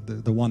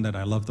 the one that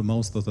I love the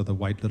most. Those are the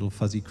white little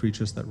fuzzy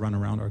creatures that run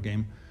around our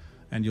game,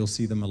 and you'll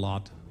see them a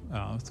lot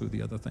through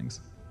the other things.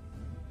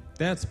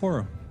 That's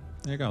Poro.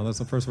 There you go. That's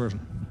the first version.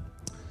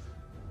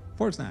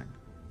 Forward snack.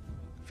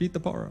 Feed the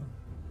Poro.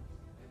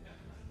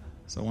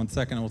 So 1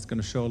 second, I was going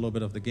to show a little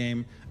bit of the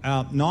game.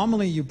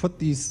 Normally, you put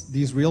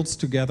these reels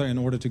together in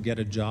order to get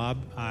a job.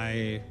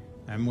 I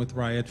am with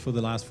Riot for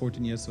the last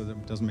 14 years, so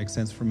it doesn't make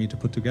sense for me to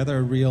put together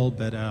a reel,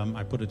 but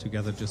I put it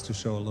together just to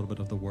show a little bit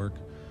of the work.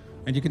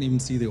 And you can even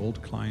see the old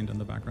client in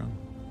the background.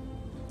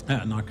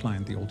 Not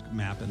client, the old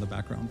map in the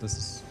background. This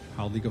is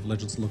how League of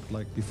Legends looked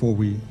like before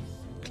we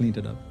cleaned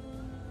it up.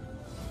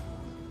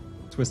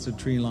 Twisted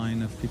tree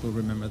line, if people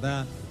remember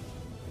that.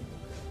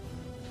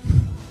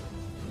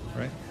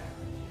 Right?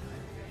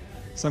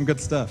 Some good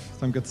stuff.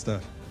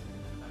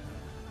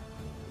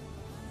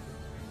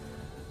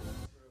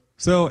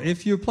 So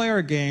if you play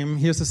our game,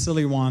 here's a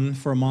silly one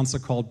for a monster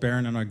called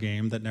Baron in our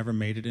game that never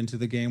made it into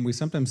the game. We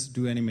sometimes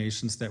do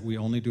animations that we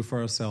only do for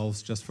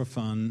ourselves, just for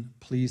fun.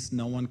 Please,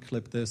 no one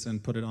clip this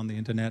and put it on the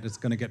internet. It's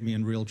going to get me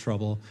in real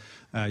trouble.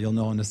 You'll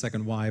know in a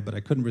second why, but I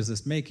couldn't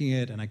resist making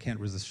it, and I can't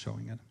resist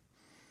showing it.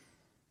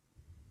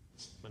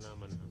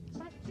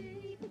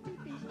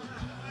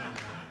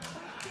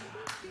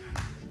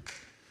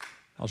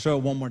 I'll show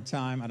it one more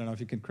time. I don't know if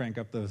you can crank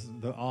up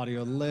the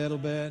audio a little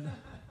bit.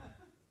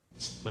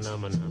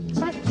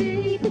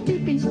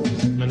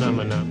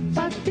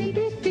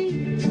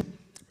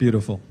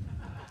 Beautiful.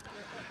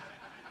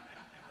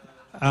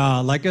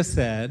 Like I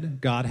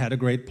said, God had a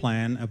great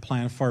plan, a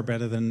plan far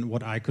better than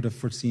what I could have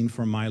foreseen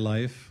for my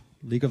life.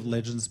 League of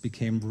Legends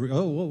became...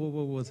 whoa,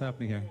 what's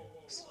happening here?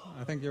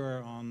 I think you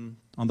were on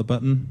the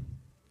button.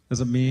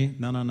 Is it me?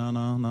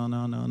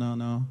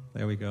 No.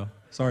 There we go.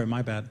 Sorry,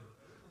 my bad.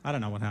 I don't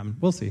know what happened.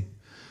 We'll see.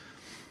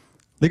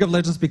 League of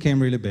Legends became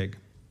really big,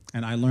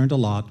 and I learned a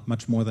lot,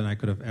 much more than I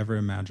could have ever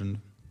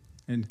imagined.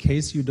 In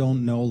case you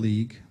don't know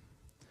League,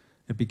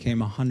 it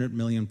became 100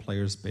 million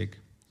players big.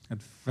 It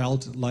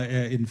felt like,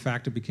 in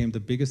fact, it became the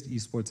biggest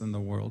esports in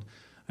the world.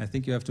 I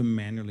think you have to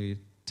manually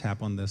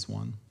tap on this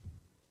one.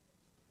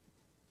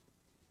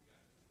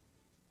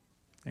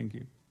 Thank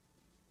you.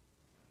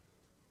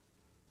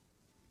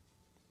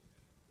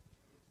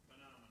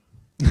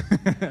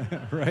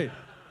 Right.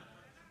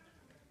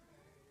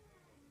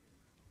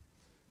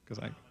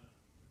 Because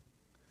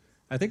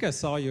I think I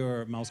saw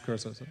your mouse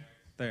cursor. So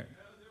there.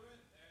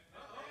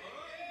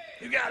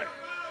 You got it.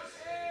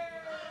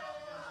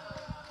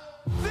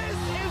 This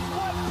is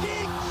what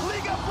peak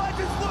League of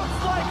Legends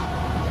looks like.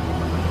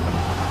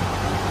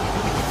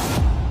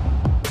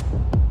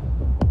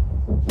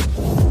 This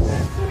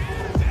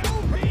is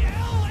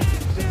LPL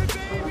action,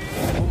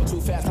 baby. Moving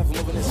too fast, I'm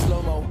moving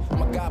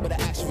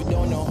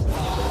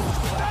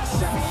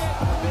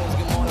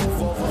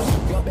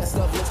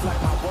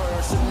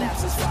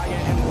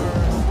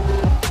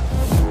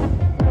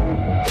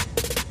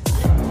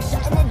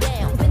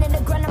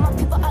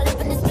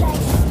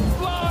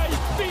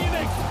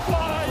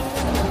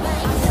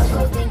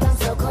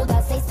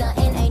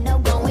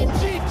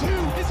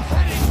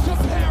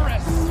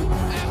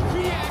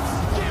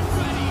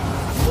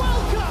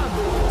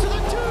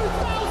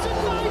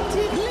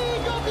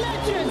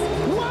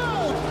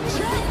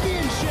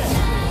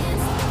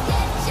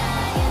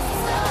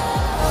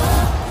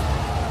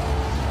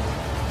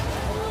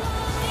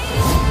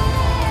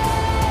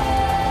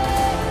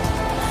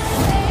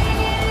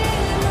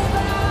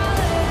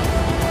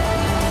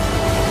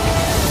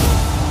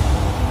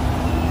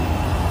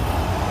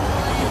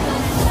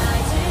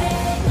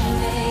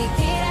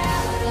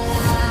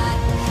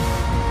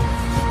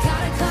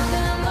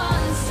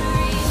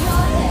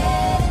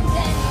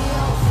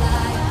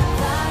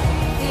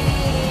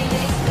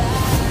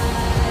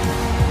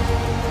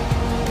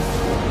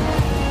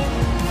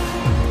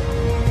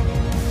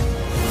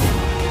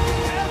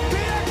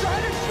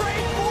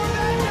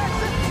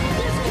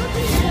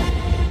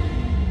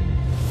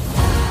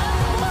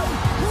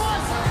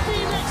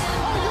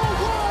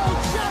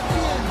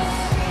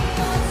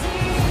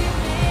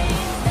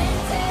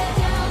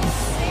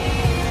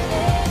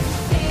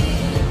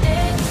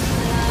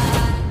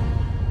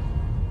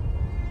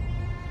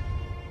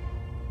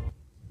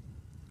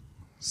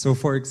So,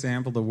 for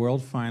example, the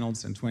World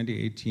Finals in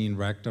 2018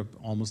 racked up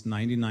almost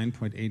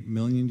 99.8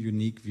 million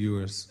unique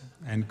viewers.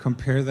 And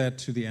compare that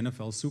to the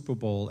NFL Super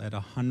Bowl at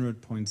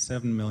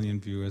 100.7 million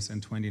viewers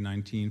in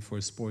 2019 for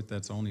a sport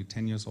that's only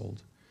 10 years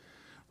old.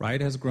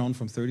 Riot has grown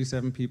from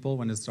 37 people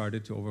when it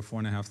started to over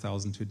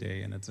 4,500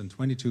 today, and it's in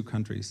 22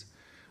 countries.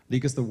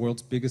 League is the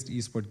world's biggest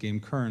esport game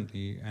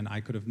currently, and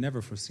I could have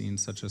never foreseen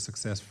such a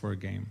success for a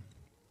game.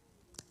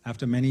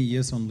 After many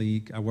years on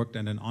League, I worked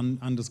at an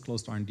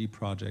undisclosed R&D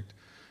project.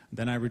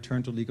 Then I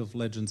returned to League of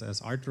Legends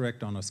as art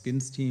director on our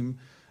skins team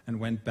and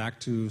went back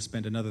to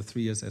spend another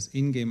 3 years as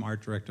in-game art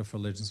director for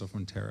Legends of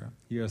Runeterra.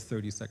 Here are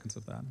 30 seconds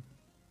of that.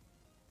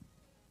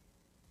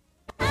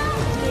 They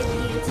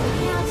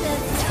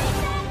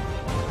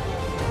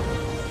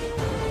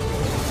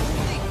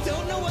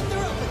don't know what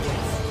they're up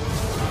against.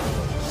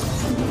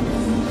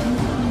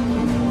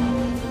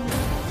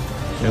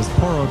 There's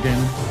Poro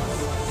again.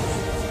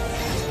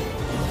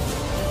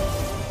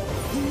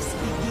 Peace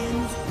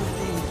begins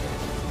within.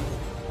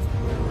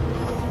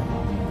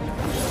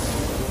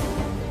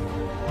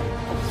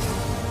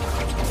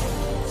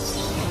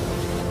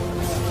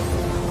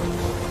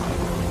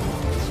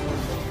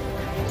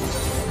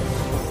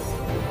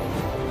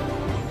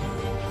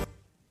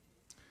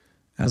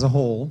 As a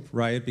whole,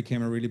 Riot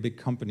became a really big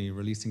company,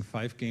 releasing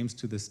 5 games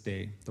to this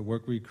day. The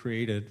work we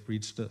created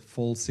reached a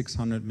full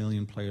 600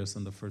 million players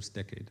in the first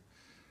decade.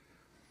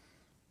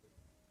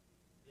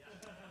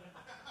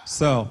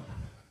 So,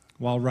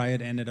 while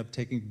Riot ended up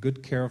taking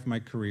good care of my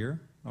career,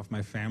 of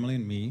my family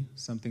and me,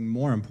 something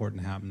more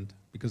important happened,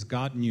 because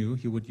God knew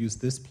He would use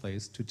this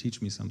place to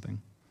teach me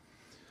something.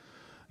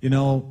 You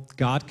know,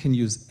 God can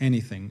use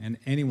anything and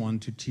anyone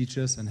to teach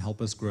us and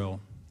help us grow.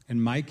 In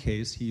my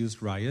case, He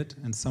used Riot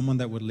and someone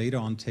that would later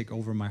on take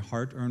over my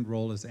hard-earned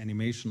role as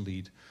animation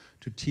lead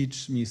to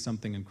teach me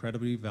something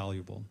incredibly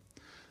valuable.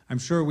 I'm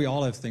sure we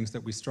all have things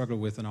that we struggle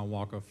with in our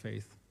walk of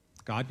faith.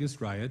 God used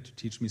Riot to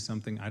teach me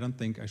something I don't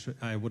think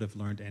I would have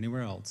learned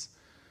anywhere else,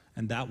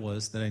 and that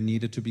was that I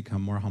needed to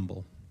become more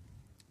humble.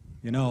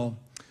 You know,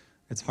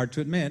 it's hard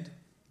to admit,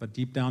 but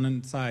deep down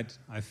inside,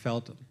 I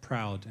felt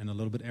proud and a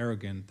little bit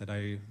arrogant that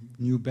I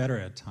knew better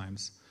at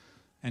times,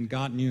 and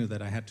God knew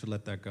that I had to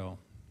let that go.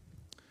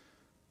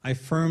 I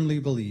firmly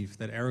believe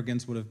that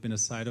arrogance would have been a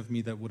side of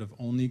me that would have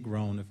only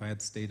grown if I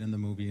had stayed in the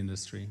movie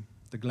industry.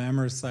 The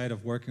glamorous side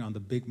of working on the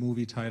big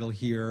movie title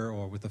here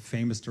or with a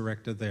famous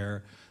director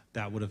there,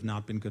 that would have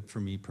not been good for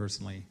me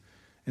personally.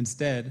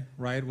 Instead,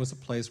 Riot was a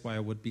place where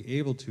I would be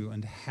able to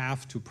and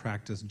have to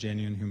practice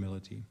genuine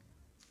humility.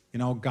 You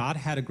know, God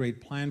had a great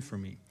plan for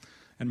me,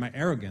 and my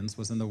arrogance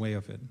was in the way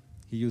of it.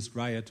 He used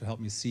Riot to help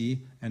me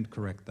see and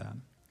correct that.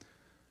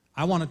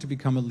 I wanted to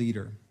become a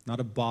leader, not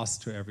a boss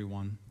to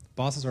everyone.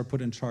 Bosses are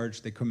put in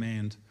charge, they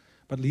command,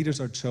 but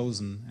leaders are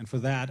chosen, and for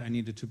that I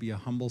needed to be a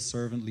humble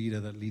servant leader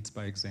that leads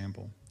by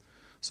example.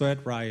 So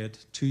at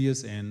Riot, 2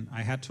 years in,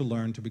 I had to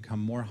learn to become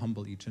more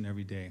humble each and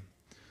every day.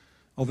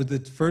 Over the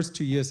first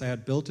 2 years, I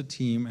had built a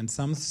team, and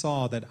some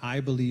saw that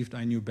I believed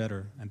I knew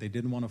better, and they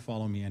didn't want to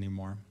follow me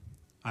anymore.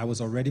 I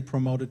was already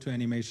promoted to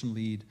animation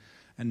lead,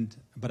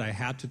 but I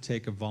had to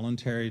take a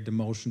voluntary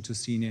demotion to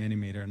senior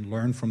animator and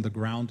learn from the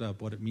ground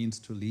up what it means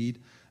to lead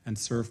and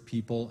serve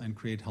people and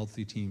create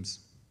healthy teams.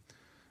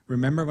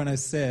 Remember when I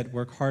said,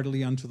 work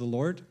heartily unto the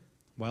Lord?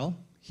 Well,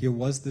 here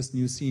was this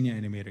new senior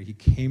animator. He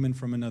came in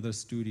from another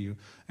studio,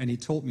 and he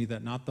told me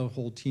that not the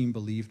whole team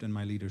believed in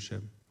my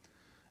leadership,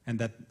 and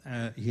that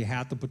he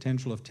had the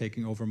potential of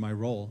taking over my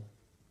role.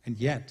 And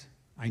yet,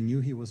 I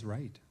knew he was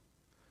right.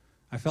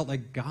 I felt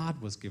like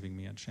God was giving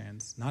me a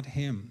chance, not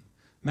him.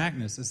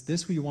 Magnus, is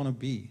this who you want to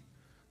be?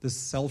 This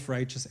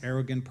self-righteous,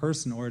 arrogant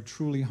person, or a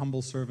truly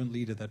humble servant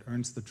leader that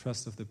earns the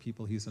trust of the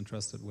people he's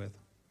entrusted with?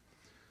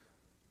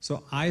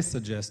 So I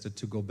suggested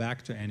to go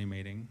back to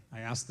animating.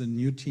 I asked the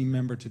new team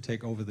member to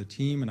take over the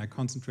team, and I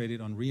concentrated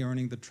on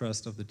re-earning the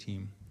trust of the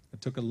team. It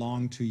took a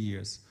long 2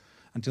 years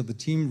until the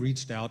team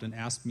reached out and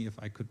asked me if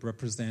I could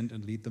represent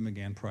and lead them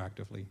again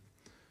proactively.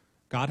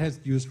 God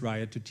has used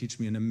Riot to teach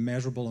me an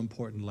immeasurable,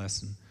 important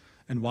lesson.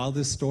 And while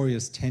this story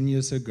is 10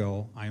 years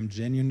ago, I am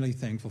genuinely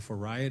thankful for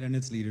Riot and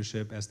its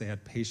leadership as they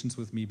had patience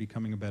with me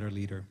becoming a better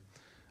leader.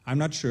 I'm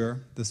not sure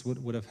this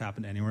would have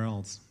happened anywhere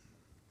else.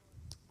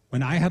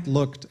 When I had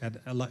looked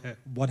at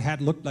what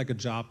had looked like a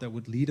job that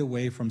would lead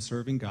away from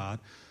serving God,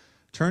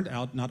 turned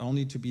out not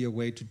only to be a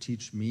way to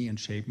teach me and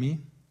shape me,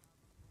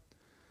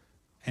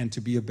 and to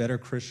be a better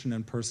Christian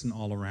and person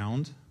all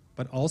around,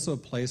 but also a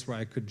place where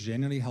I could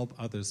genuinely help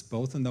others,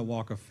 both in their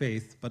walk of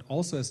faith, but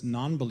also as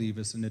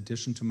non-believers in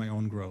addition to my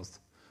own growth.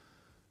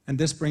 And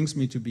this brings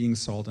me to being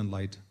salt and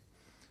light.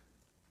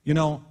 You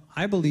know,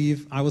 I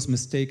believe I was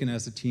mistaken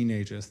as a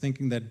teenager,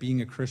 thinking that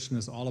being a Christian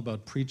is all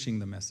about preaching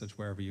the message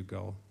wherever you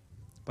go.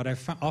 But I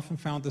often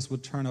found this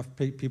would turn off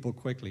people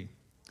quickly.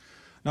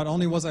 Not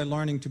only was I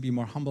learning to be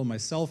more humble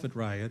myself at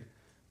Riot,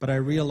 but I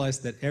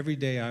realized that every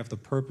day I have the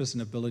purpose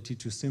and ability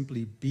to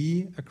simply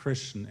be a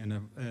Christian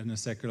in a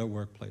secular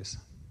workplace.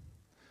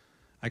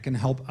 I can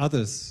help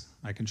others.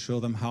 I can show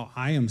them how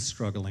I am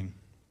struggling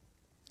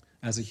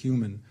as a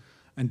human.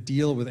 and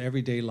deal with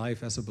everyday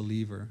life as a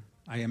believer.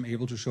 I am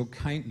able to show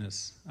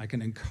kindness. I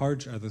can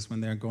encourage others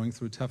when they're going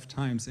through tough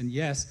times. And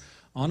yes,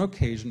 on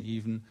occasion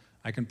even,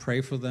 I can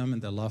pray for them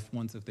and their loved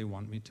ones if they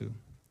want me to.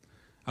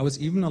 I was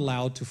even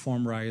allowed to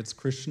form Riot's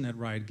Christian at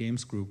Riot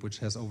Games group, which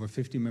has over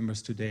 50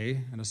 members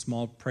today, and a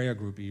small prayer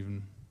group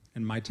even.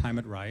 In my time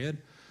at Riot,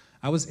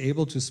 I was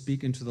able to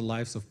speak into the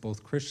lives of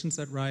both Christians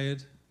at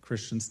Riot,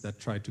 Christians that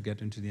tried to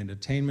get into the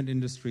entertainment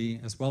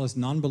industry, as well as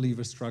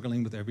non-believers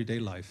struggling with everyday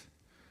life.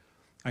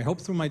 I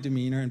hope through my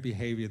demeanor and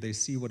behavior they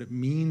see what it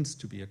means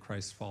to be a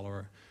Christ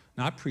follower,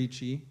 not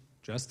preachy,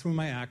 just through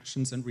my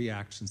actions and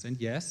reactions. And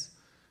yes,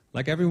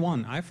 like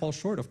everyone, I fall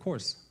short, of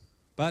course.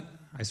 But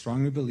I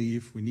strongly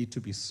believe we need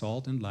to be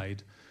salt and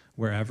light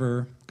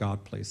wherever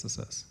God places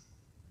us.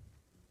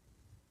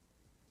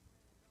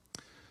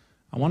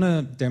 I want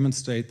to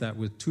demonstrate that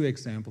with two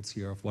examples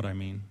here of what I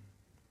mean.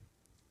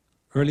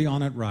 Early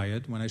on at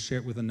Riot, when I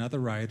shared with another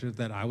Rioter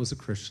that I was a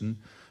Christian,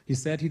 he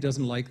said he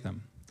doesn't like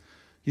them.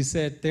 He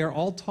said, they are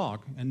all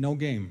talk and no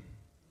game.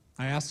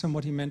 I asked him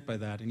what he meant by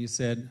that, and he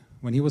said,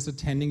 when he was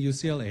attending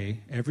UCLA,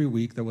 every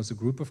week there was a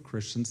group of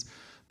Christians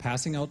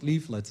passing out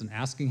leaflets and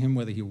asking him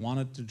whether he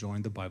wanted to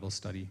join the Bible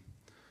study.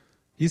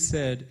 He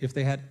said if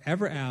they had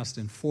ever asked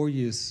in 4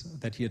 years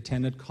that he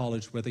attended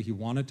college whether he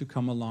wanted to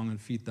come along and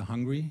feed the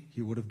hungry,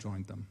 he would have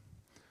joined them.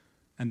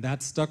 And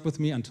that stuck with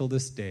me until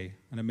this day,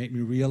 and it made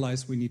me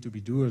realize we need to be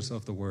doers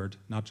of the word,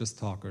 not just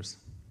talkers.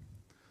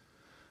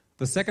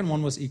 The second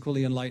one was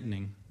equally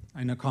enlightening.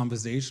 In a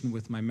conversation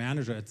with my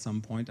manager at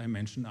some point, I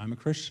mentioned I'm a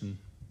Christian.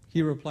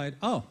 He replied,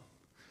 "Oh,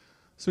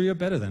 so you're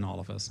better than all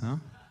of us, huh?"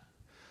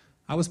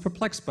 I was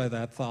perplexed by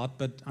that thought,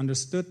 but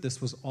understood this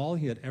was all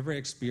he had ever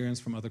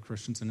experienced from other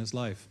Christians in his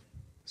life.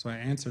 So I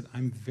answered,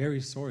 "I'm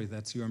very sorry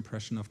that's your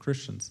impression of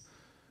Christians.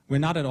 We're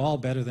not at all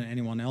better than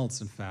anyone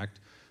else, in fact.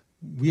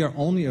 We are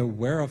only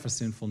aware of our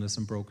sinfulness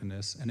and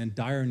brokenness and in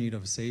dire need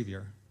of a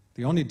Savior.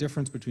 The only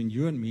difference between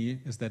you and me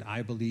is that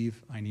I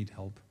believe I need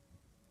help."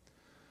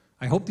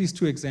 I hope these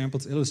two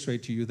examples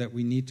illustrate to you that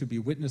we need to be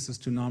witnesses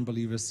to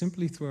non-believers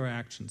simply through our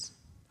actions.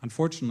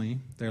 Unfortunately,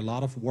 there are a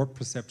lot of warped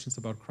perceptions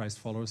about Christ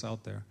followers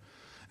out there.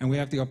 And we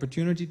have the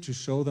opportunity to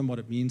show them what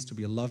it means to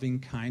be a loving,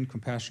 kind,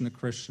 compassionate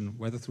Christian,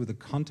 whether through the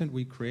content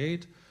we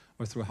create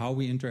or through how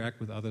we interact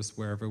with others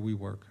wherever we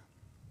work.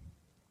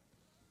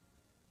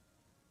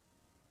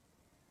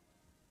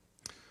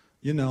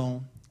 You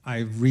know, I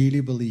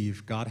really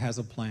believe God has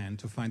a plan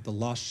to find the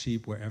lost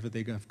sheep wherever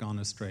they have gone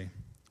astray.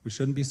 We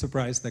shouldn't be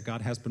surprised that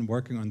God has been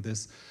working on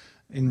this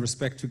in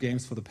respect to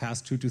games for the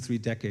past 2 to 3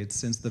 decades,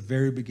 since the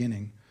very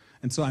beginning.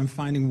 And so I'm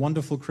finding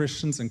wonderful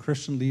Christians and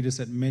Christian leaders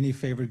at many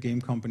favorite game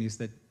companies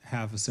that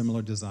have a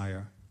similar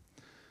desire.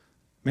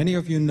 Many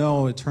of you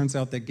know it turns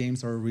out that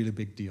games are a really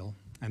big deal,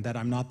 and that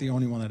I'm not the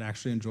only one that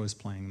actually enjoys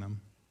playing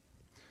them.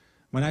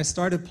 When I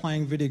started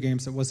playing video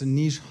games, it was a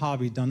niche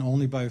hobby done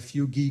only by a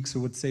few geeks who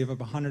would save up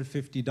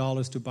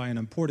 $150 to buy an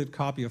imported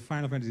copy of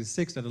Final Fantasy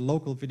VI at a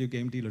local video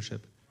game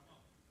dealership.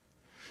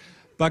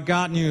 But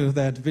God knew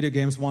that video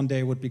games one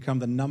day would become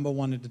the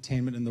 #1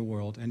 entertainment in the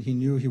world, and he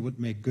knew he would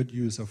make good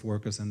use of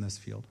workers in this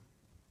field.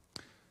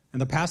 In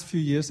the past few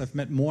years, I've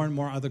met more and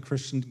more other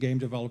Christian game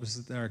developers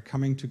that are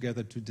coming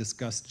together to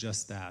discuss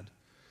just that.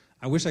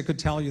 I wish I could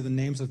tell you the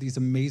names of these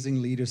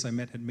amazing leaders I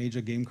met at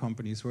major game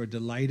companies who are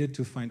delighted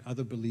to find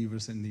other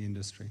believers in the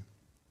industry.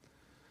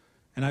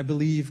 And I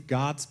believe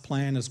God's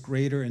plan is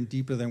greater and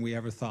deeper than we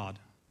ever thought,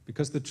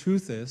 because the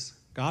truth is,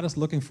 God is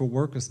looking for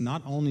workers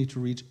not only to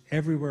reach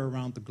everywhere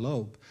around the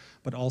globe,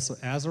 but also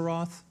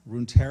Azeroth,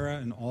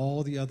 Runeterra, and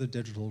all the other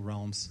digital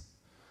realms.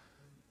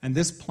 And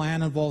this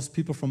plan involves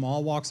people from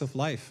all walks of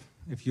life.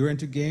 If you're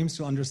into games,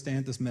 you'll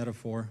understand this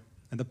metaphor.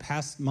 In the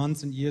past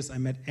months and years, I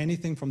met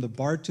anything from the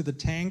bard to the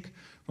tank,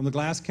 from the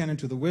glass cannon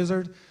to the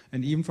wizard,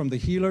 and even from the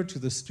healer to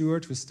the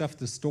steward who stuffed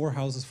the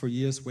storehouses for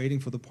years waiting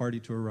for the party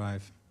to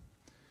arrive.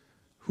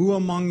 Who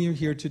among you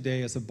here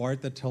today is a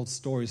bard that tells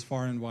stories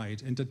far and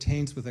wide,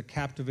 entertains with a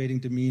captivating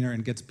demeanor,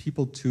 and gets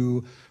people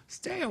to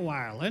stay a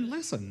while and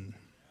listen?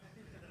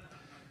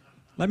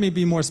 Let me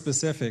be more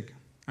specific.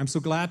 I'm so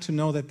glad to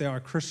know that there are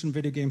Christian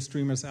video game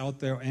streamers out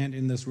there and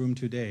in this room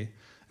today.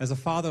 As a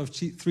father of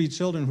 3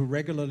 children who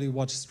regularly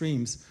watch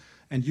streams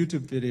and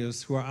YouTube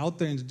videos who are out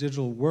there in the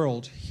digital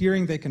world,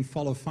 hearing they can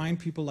follow fine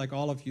people like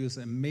all of you is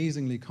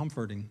amazingly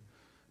comforting.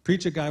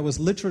 Preacher guy was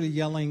literally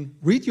yelling,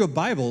 "Read your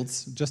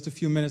Bibles," just a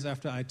few minutes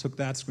after I took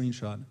that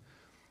screenshot.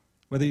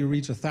 Whether you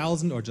reach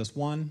 1,000 or just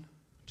 1,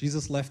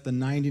 Jesus left the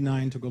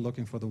 99 to go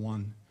looking for the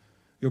 1.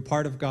 You're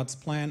part of God's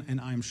plan, and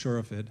I'm sure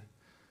of it.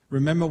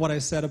 Remember what I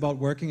said about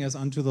working as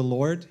unto the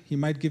Lord? He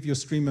might give your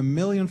stream 1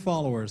 million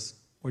followers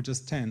or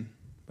just 10,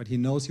 but he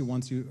knows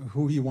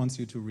who he wants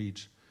you to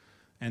reach.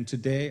 And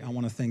today, I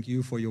want to thank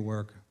you for your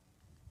work.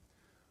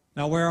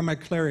 Now, where are my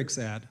clerics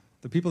at?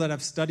 The people that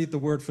have studied the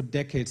word for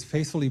decades,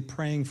 faithfully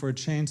praying for a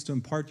chance to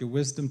impart your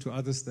wisdom to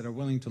others that are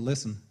willing to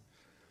listen.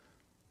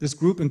 This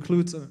group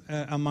includes,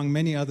 among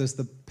many others,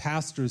 the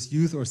pastors,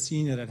 youth, or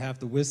senior that have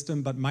the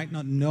wisdom but might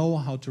not know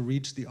how to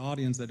reach the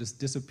audience that is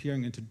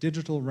disappearing into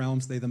digital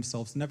realms they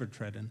themselves never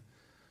tread in.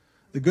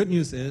 The good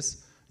news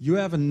is, You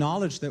have a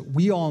knowledge that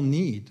we all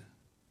need.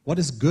 What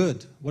is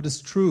good? What is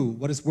true?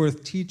 What is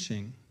worth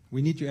teaching?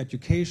 We need your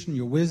education,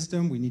 your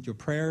wisdom. We need your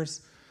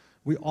prayers.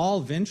 We all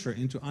venture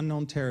into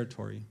unknown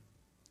territory.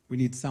 We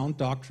need sound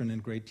doctrine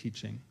and great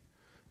teaching.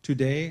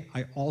 Today,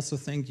 I also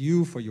thank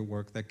you for your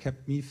work that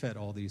kept me fed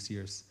all these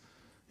years.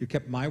 You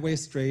kept my way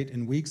straight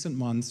in weeks and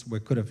months where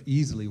it could have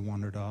easily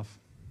wandered off.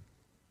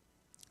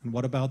 And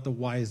what about the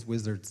wise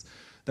wizards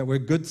that were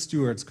good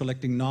stewards,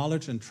 collecting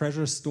knowledge and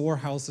treasure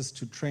storehouses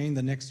to train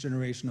the next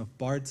generation of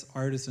bards,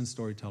 artists, and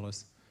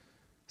storytellers?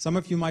 Some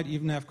of you might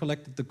even have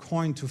collected the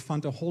coin to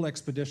fund a whole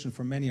expedition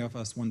for many of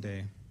us one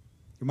day.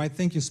 You might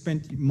think you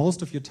spent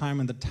most of your time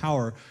in the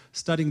tower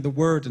studying the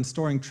word and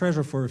storing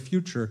treasure for a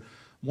future,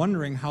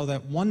 wondering how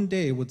that one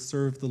day would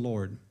serve the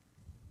Lord.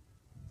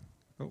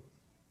 Oh,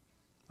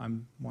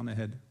 I'm one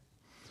ahead.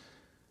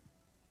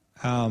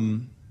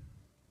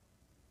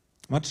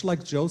 Much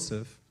like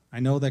Joseph, I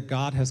know that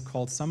God has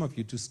called some of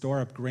you to store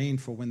up grain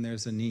for when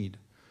there's a need,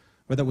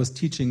 whether it was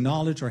teaching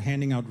knowledge or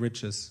handing out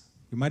riches.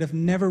 You might have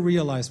never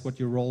realized what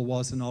your role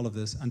was in all of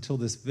this until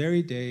this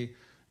very day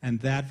and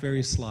that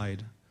very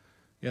slide.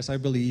 Yes, I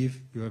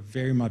believe you are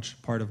very much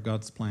part of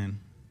God's plan.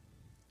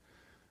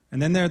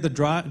 And then there are the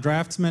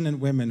draftsmen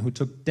and women who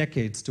took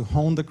decades to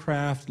hone the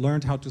craft,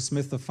 learned how to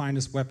smith the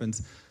finest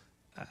weapons.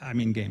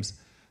 Games.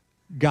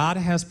 God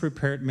has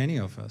prepared many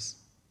of us,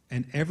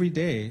 and every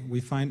day we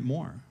find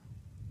more.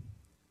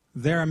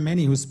 There are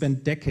many who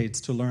spent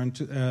decades to learn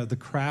the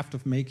craft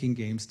of making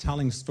games,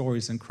 telling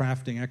stories, and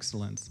crafting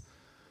excellence.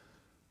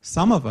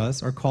 Some of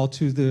us are called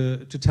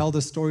to tell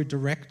the story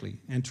directly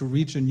and to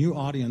reach a new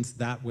audience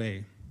that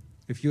way.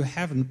 If you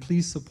haven't,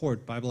 please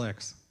support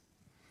BibleX.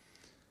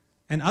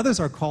 And others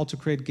are called to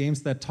create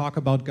games that talk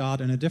about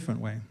God in a different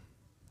way.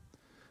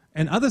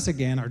 And others,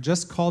 again, are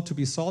just called to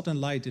be salt and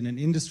light in an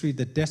industry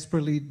that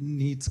desperately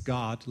needs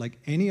God like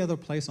any other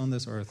place on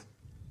this earth.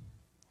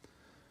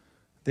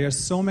 There are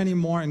so many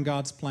more in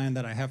God's plan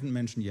that I haven't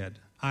mentioned yet.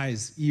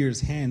 Eyes,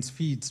 ears, hands,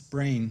 feet,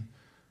 brain,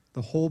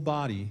 the whole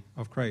body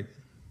of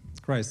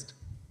Christ.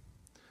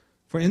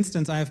 For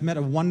instance, I have met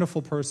a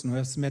wonderful person who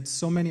has met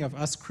so many of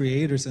us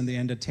creators in the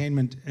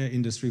entertainment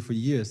industry for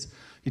years.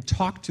 He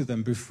talked to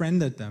them,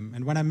 befriended them,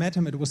 and when I met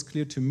him, it was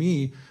clear to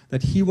me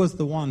that he was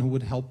the one who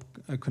would help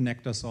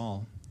connect us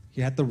all.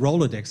 He had the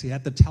Rolodex, he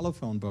had the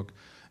telephone book,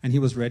 and he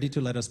was ready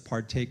to let us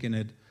partake in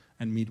it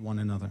and meet one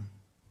another.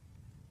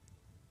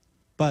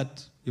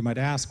 But you might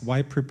ask,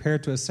 why prepare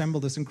to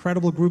assemble this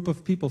incredible group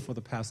of people for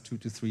the past 2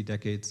 to 3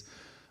 decades?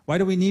 Why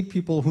do we need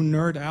people who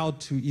nerd out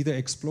to either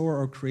explore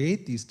or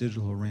create these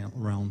digital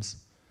realms?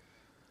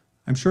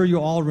 I'm sure you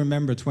all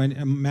remember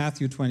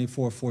Matthew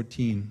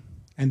 24:14.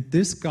 And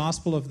this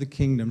gospel of the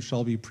kingdom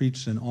shall be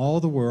preached in all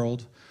the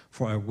world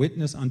for a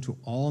witness unto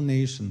all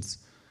nations,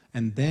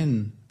 and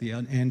then the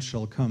end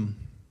shall come.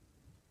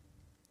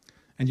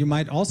 And you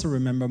might also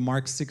remember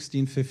Mark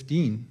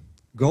 16:15.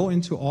 Go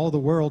into all the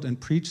world and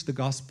preach the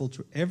gospel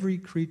to every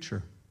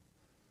creature.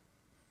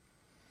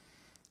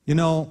 You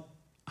know,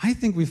 I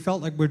think we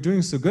felt like we're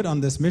doing so good on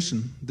this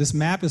mission. This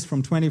map is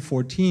from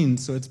 2014,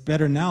 so it's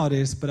better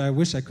nowadays, but I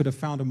wish I could have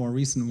found a more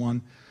recent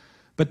one.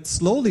 But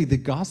slowly, the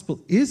gospel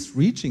is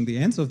reaching the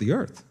ends of the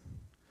earth.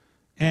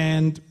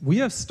 And we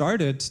have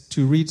started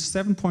to reach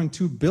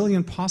 7.2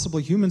 billion possible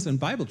humans in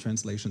Bible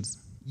translations.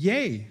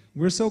 Yay,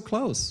 we're so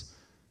close.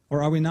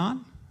 Or are we not?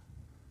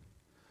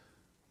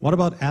 What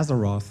about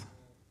Azeroth?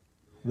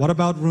 What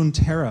about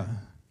Runeterra?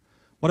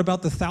 What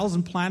about the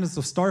 1,000 planets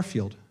of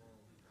Starfield?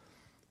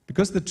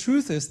 Because the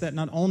truth is that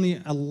not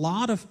only a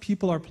lot of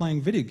people are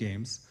playing video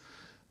games,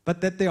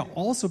 but that they are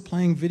also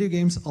playing video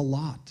games a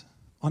lot.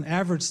 On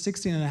average,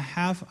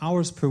 16.5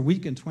 hours per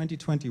week in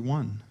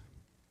 2021.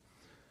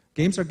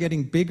 Games are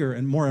getting bigger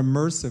and more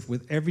immersive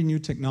with every new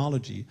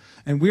technology,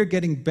 and we're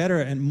getting better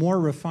and more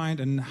refined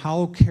in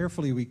how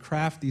carefully we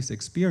craft these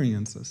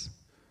experiences.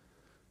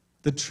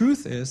 The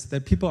truth is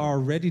that people are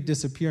already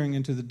disappearing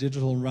into the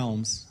digital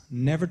realms,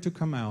 never to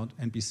come out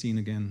and be seen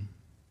again.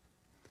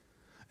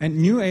 And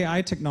new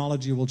AI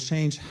technology will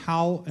change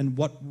how and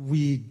what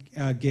we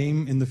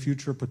game in the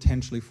future,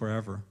 potentially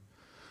forever.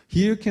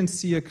 Here you can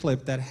see a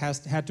clip that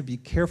had to be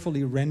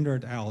carefully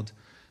rendered out,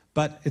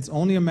 but it's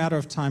only a matter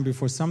of time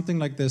before something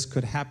like this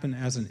could happen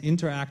as an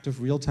interactive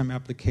real-time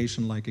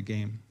application like a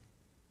game.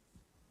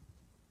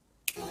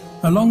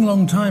 A long,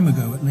 long time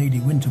ago at Lady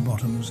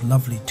Winterbottom's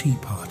lovely tea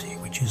party,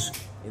 which is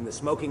in the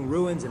smoking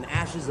ruins and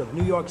ashes of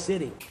New York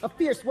City. A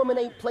fierce woman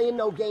ain't playing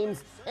no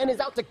games and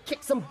is out to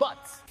kick some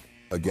butts.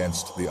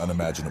 Against the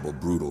unimaginable,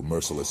 brutal,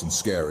 merciless, and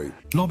scary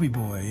lobby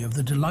boy of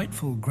the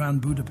delightful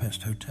Grand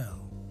Budapest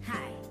Hotel.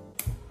 Hi.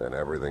 And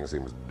everything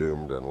seems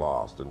doomed and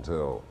lost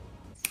until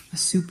a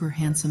super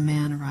handsome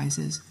man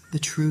arises, the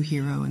true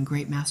hero and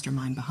great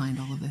mastermind behind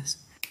all of this.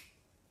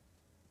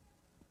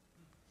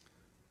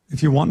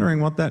 If you're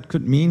wondering what that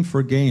could mean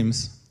for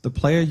games, the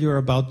player you're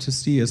about to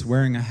see is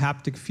wearing a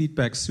haptic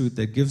feedback suit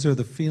that gives her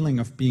the feeling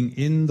of being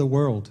in the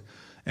world.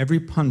 Every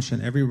punch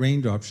and every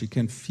raindrop she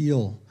can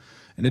feel.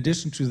 In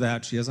addition to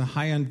that, she has a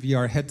high-end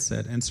VR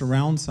headset and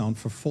surround sound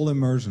for full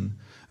immersion.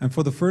 And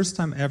for the first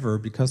time ever,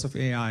 because of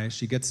AI,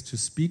 she gets to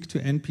speak to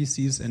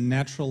NPCs in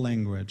natural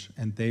language,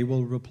 and they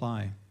will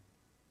reply.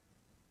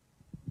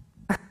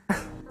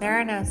 There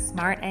are no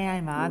smart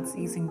AI mods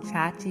using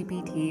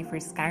ChatGPT for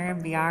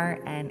Skyrim VR,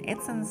 and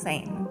it's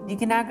insane. You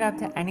can now go up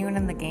to anyone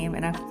in the game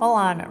and have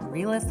full-on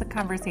realistic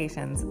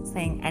conversations,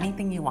 saying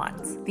anything you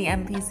want. The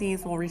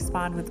NPCs will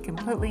respond with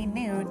completely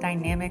new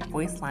dynamic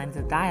voice lines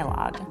of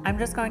dialogue. I'm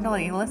just going to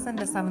let you listen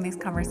to some of these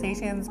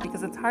conversations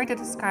because it's hard to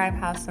describe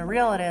how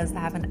surreal it is to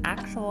have an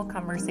actual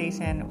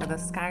conversation with a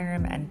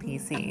Skyrim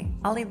NPC.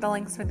 I'll leave the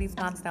links for these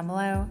mods down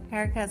below.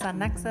 Erica is on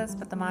Nexus,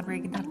 but the mod where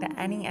you can talk to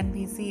any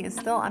NPC is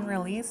still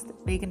unreleased,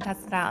 but you can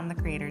test it out on the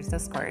creators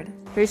Discord.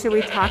 Who should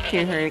we talk to,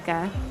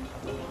 Erica?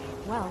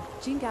 Well,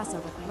 Jean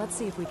Gasso, let's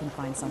see if we can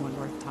find someone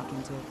worth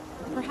talking to.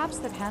 Perhaps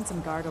that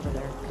handsome guard over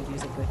there could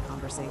use a good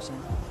conversation.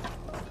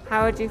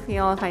 How would you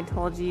feel if I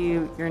told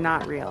you you're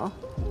not real?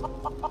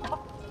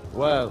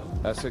 Well,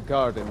 as a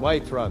guard in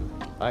Whiterun,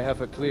 I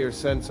have a clear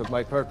sense of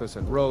my purpose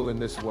and role in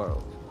this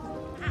world.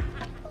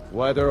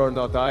 Whether or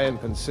not I am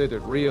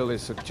considered real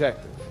is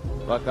subjective,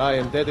 but I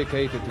am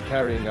dedicated to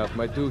carrying out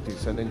my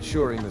duties and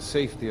ensuring the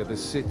safety of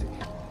this city.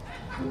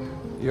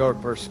 Your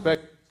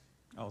perspective...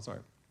 Oh, sorry.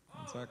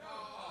 One sec.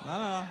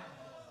 No.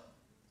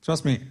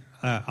 Trust me,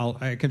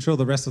 I can show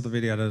the rest of the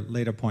video at a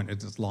later point.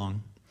 It's just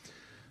long.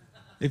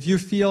 If you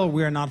feel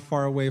we are not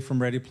far away from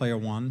Ready Player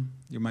One,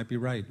 you might be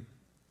right.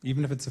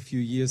 Even if it's a few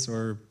years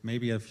or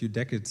maybe a few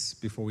decades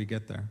before we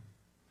get there.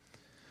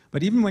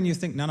 But even when you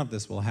think none of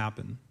this will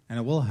happen, and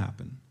it will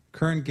happen,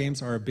 current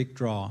games are a big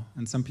draw,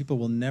 and some people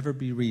will never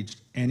be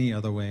reached any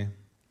other way.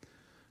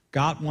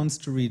 God wants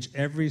to reach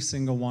every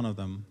single one of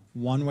them,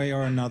 one way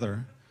or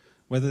another,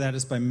 whether that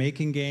is by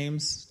making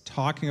games,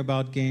 talking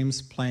about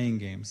games, playing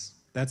games.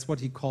 That's what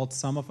he called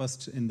some of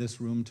us in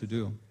this room to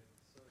do.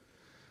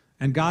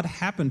 And God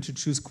happened to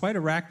choose quite a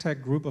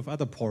ragtag group of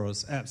other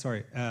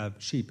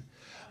sheep.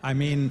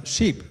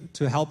 Sheep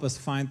to help us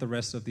find the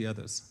rest of the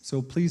others.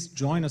 So please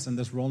join us in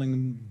this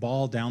rolling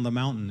ball down the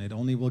mountain. It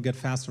only will get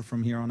faster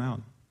from here on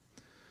out.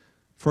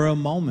 For a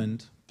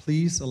moment,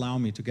 please allow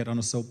me to get on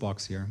a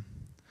soapbox here.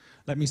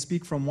 Let me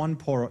speak from one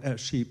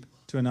sheep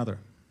to another.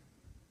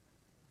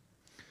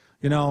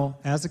 You know,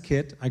 as a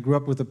kid, I grew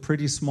up with a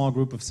pretty small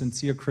group of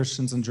sincere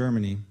Christians in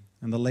Germany.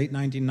 In the late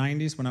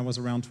 1990s, when I was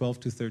around 12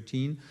 to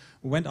 13,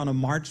 we went on a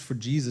March for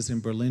Jesus in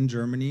Berlin,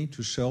 Germany,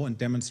 to show and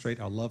demonstrate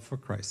our love for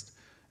Christ.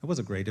 It was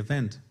a great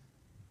event.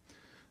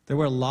 There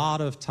were a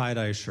lot of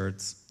tie-dye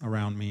shirts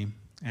around me,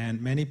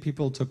 and many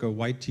people took a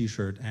white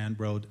t-shirt and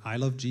wrote, "I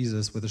love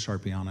Jesus" with a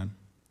Sharpie on it.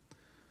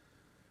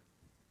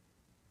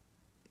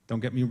 Don't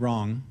get me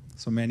wrong,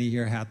 so many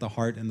here had the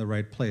heart in the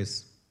right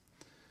place.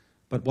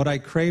 But what I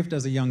craved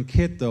as a young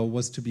kid, though,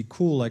 was to be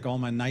cool like all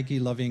my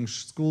Nike-loving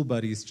school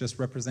buddies just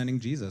representing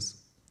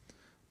Jesus.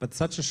 But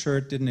such a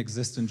shirt didn't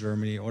exist in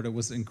Germany, or it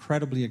was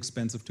incredibly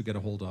expensive to get a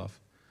hold of.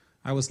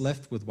 I was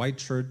left with white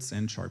shirts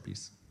and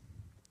Sharpies.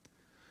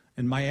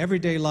 In my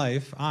everyday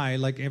life, I,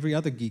 like every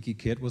other geeky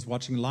kid, was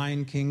watching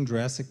Lion King,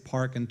 Jurassic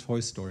Park, and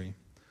Toy Story.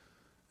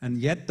 And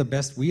yet the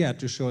best we had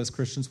to show as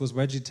Christians was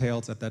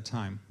VeggieTales at that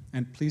time.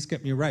 And please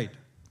get me right.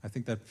 I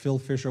think that Phil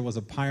Fisher was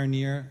a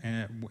pioneer,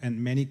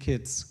 and many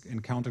kids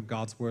encountered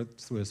God's word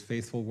through his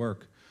faithful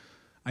work.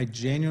 I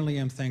genuinely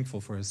am thankful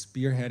for his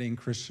spearheading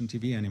Christian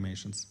TV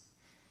animations.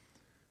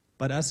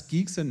 But us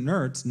geeks and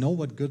nerds know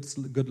what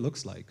good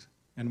looks like.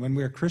 And when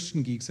we're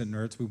Christian geeks and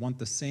nerds, we want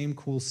the same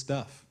cool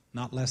stuff,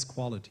 not less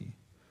quality.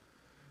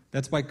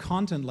 That's why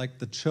content like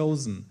The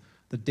Chosen,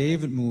 the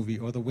David movie,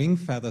 or the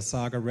Wingfeather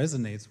saga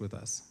resonates with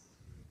us.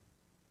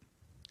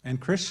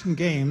 And Christian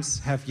games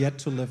have yet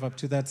to live up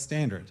to that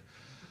standard.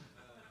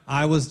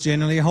 I was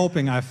genuinely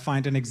hoping I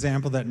find an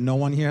example that no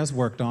one here has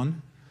worked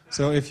on.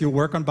 So if you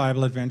work on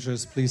Bible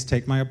Adventures, please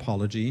take my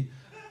apology.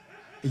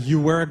 You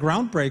were a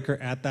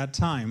groundbreaker at that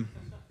time.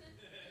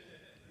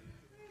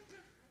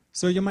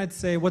 So you might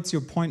say, what's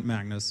your point,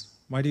 Magnus?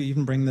 Why do you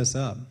even bring this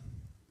up?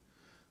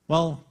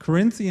 Well,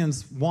 1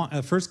 Corinthians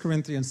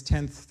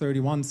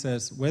 10:31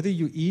 says, whether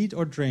you eat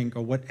or drink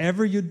or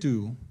whatever you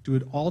do, do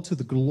it all to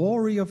the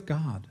glory of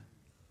God.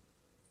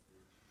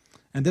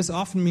 And this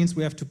often means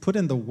we have to put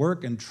in the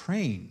work and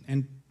train.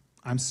 And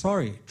I'm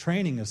sorry,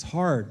 training is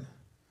hard.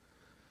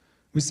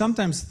 We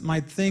sometimes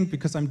might think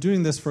because I'm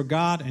doing this for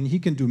God and he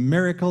can do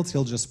miracles,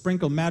 he'll just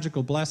sprinkle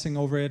magical blessing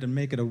over it and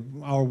make it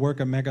our work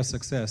a mega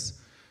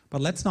success. But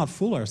let's not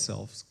fool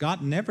ourselves.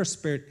 God never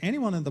spared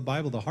anyone in the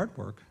Bible the hard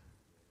work.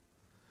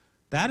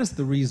 That is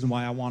the reason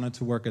why I wanted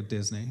to work at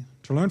Disney,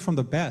 to learn from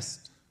the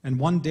best, and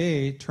one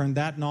day turn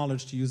that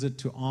knowledge to use it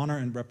to honor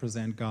and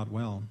represent God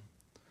well.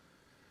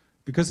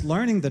 Because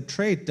learning the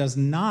trade does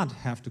not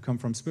have to come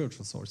from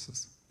spiritual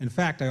sources. In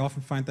fact, I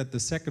often find that the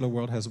secular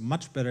world has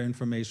much better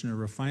information and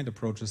refined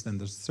approaches than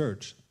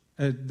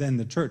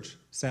the church,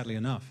 sadly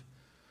enough.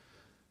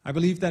 I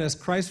believe that as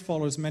Christ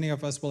followers, many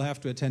of us will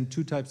have to attend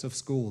two types of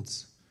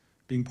schools.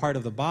 Being part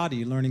of the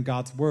body, learning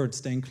God's word,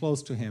 staying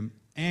close to him,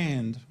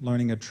 and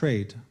learning a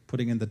trade,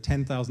 putting in the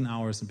 10,000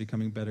 hours and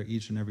becoming better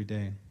each and every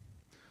day.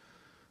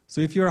 So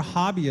if you're a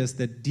hobbyist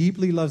that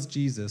deeply loves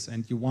Jesus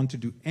and you want to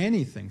do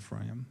anything for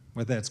him,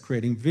 whether that's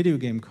creating video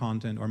game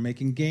content or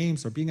making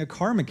games or being a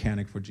car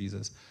mechanic for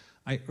Jesus,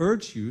 I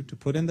urge you to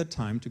put in the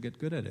time to get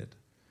good at it.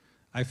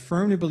 I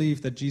firmly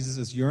believe that Jesus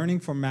is yearning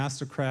for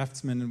master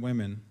craftsmen and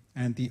women,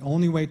 and the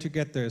only way to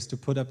get there is to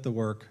put up the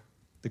work.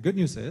 The good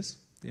news is,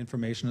 the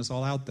information is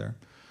all out there.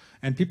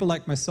 And people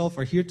like myself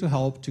are here to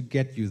help to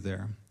get you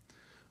there.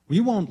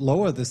 We won't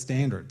lower the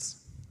standards.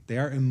 They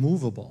are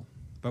immovable.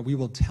 But we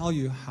will tell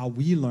you how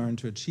we learn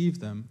to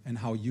achieve them and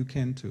how you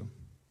can too.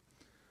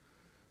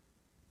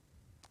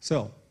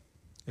 So,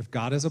 if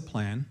God has a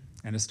plan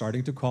and is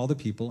starting to call the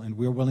people and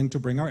we're willing to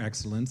bring our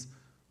excellence,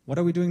 what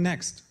are we doing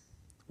next?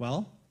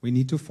 Well, we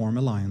need to form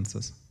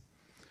alliances.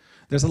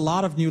 There's a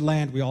lot of new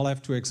land we all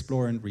have to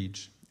explore and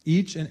reach,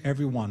 each and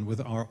every one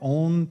with our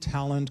own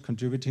talent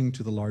contributing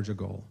to the larger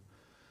goal.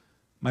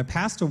 My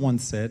pastor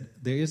once said,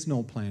 there is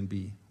no plan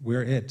B.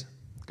 We're it.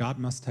 God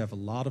must have a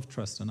lot of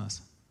trust in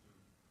us.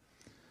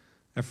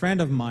 A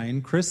friend of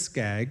mine, Chris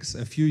Skaggs,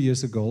 a few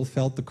years ago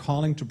felt the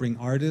calling to bring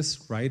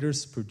artists,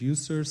 writers,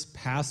 producers,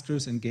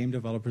 pastors, and game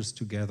developers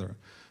together.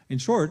 In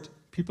short,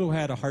 people who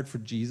had a heart for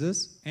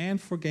Jesus and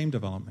for game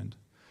development.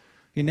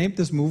 He named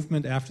this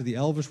movement after the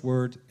Elvish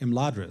word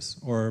Imladris,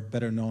 or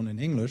better known in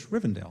English,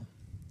 Rivendell.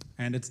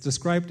 And it's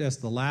described as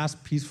the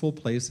last peaceful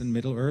place in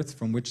Middle-earth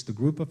from which the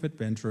group of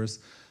adventurers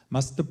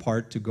must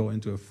depart to go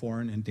into a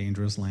foreign and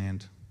dangerous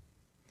land.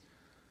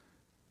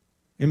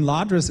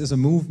 Imladris is a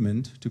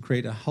movement to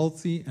create a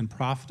healthy and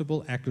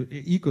profitable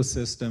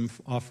ecosystem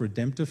of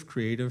redemptive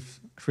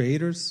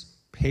creators,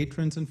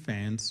 patrons, and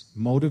fans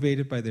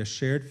motivated by their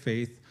shared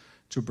faith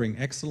to bring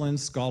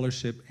excellence,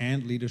 scholarship,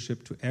 and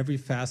leadership to every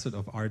facet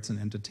of arts and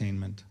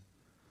entertainment.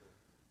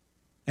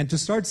 And to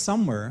start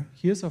somewhere,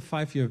 here's a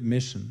 5-year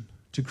mission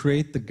to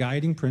create the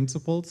guiding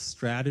principles,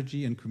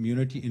 strategy, and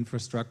community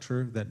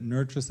infrastructure that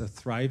nurtures a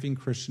thriving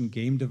Christian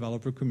game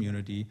developer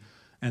community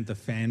and the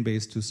fan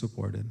base to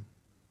support it.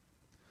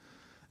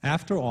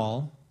 After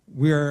all,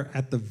 we're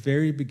at the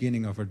very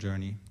beginning of our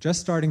journey, just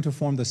starting to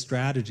form the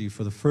strategy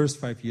for the first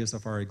 5 years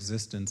of our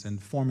existence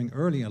and forming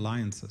early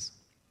alliances.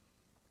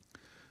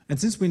 And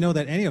since we know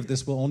that any of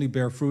this will only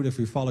bear fruit if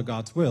we follow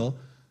God's will,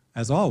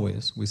 as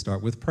always, we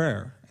start with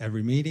prayer.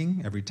 Every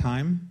meeting, every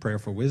time, prayer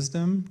for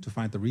wisdom, to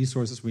find the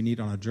resources we need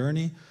on our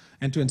journey,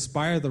 and to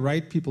inspire the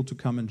right people to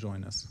come and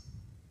join us.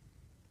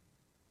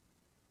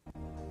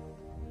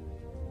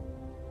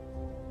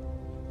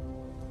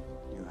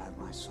 You have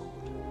my sword.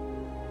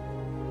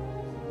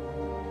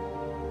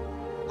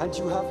 And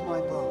you have my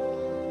bow.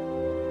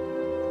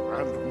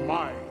 And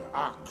my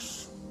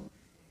axe.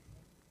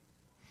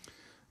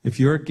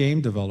 If you're a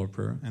game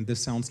developer, and this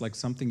sounds like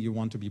something you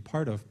want to be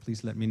part of,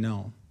 please let me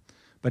know.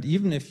 But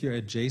even if you're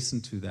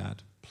adjacent to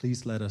that,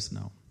 please let us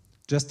know.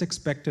 Just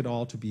expect it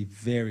all to be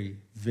very,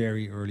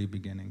 very early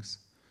beginnings.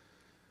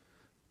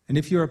 And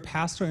if you're a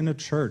pastor in a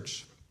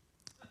church,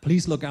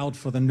 please look out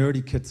for the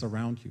nerdy kids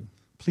around you.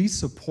 Please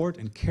support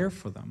and care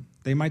for them.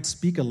 They might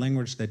speak a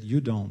language that you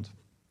don't,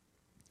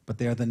 but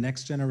they are the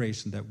next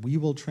generation that we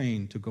will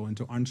train to go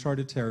into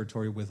uncharted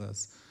territory with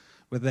us,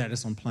 whether that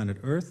is on planet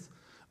Earth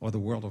or the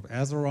world of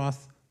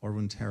Azeroth or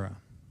Runeterra.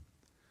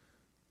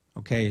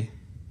 Okay,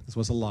 this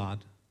was a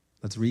lot.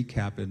 Let's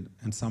recap it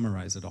and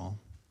summarize it all.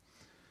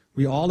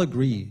 We all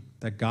agree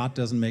that God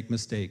doesn't make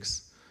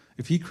mistakes.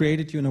 If he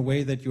created you in a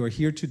way that you are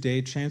here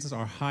today, chances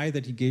are high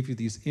that he gave you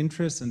these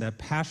interests and that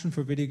passion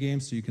for video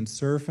games so you can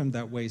serve him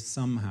that way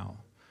somehow.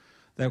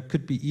 That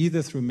could be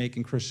either through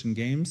making Christian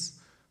games,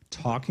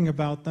 talking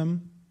about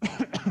them,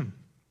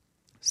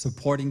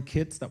 supporting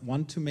kids that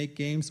want to make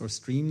games or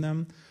stream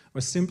them, or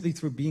simply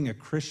through being a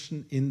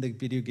Christian in the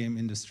video game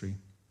industry.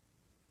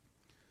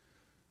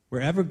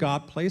 Wherever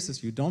God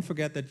places you, don't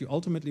forget that you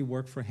ultimately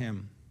work for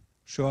him.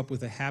 Show up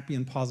with a happy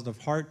and positive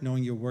heart,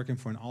 knowing you're working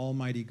for an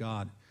almighty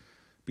God.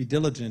 Be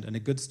diligent and a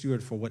good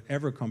steward for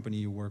whatever company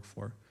you work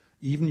for,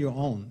 even your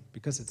own,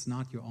 because it's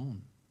not your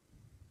own.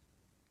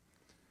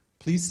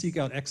 Please seek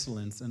out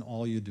excellence in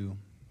all you do.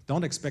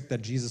 Don't expect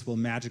that Jesus will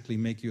magically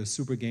make you a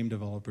super game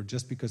developer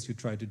just because you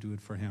try to do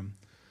it for him.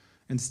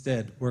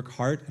 Instead, work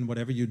hard, and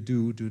whatever you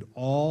do, do it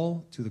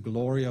all to the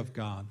glory of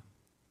God.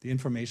 The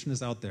information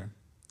is out there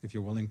if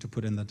you're willing to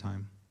put in the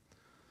time.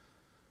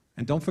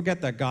 And don't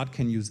forget that God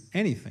can use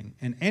anything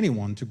and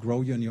anyone to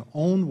grow you in your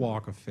own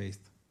walk of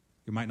faith.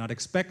 You might not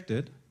expect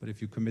it, but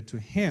if you commit to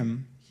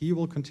him, he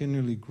will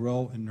continually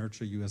grow and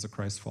nurture you as a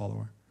Christ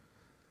follower.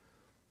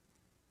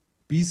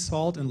 Be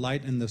salt and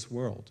light in this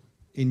world,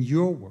 in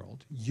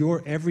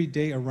your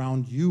everyday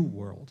around you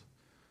world.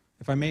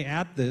 If I may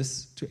add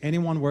this to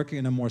anyone working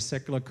in a more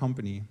secular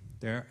company,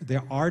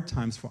 there are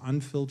times for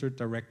unfiltered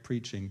direct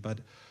preaching, but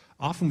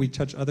often we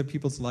touch other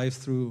people's lives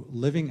through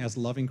living as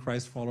loving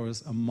Christ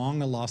followers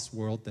among a lost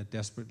world that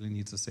desperately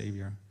needs a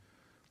Savior.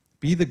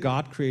 Be the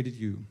God created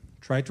you.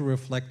 Try to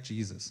reflect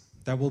Jesus.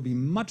 That will be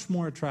much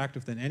more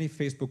attractive than any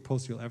Facebook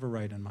post you'll ever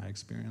write, in my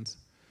experience.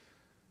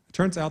 It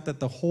turns out that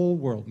the whole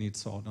world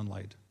needs salt and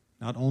light,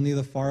 not only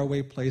the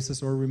faraway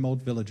places or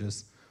remote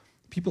villages,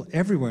 People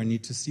everywhere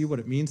need to see what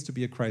it means to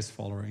be a Christ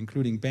follower,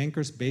 including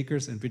bankers,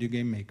 bakers, and video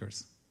game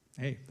makers.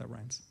 Hey, that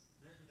rhymes.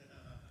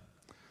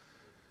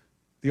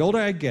 The older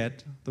I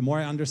get, the more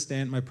I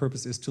understand my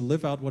purpose is to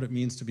live out what it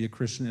means to be a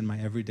Christian in my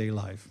everyday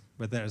life,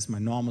 whether that is my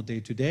normal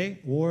day-to-day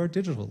or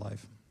digital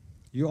life.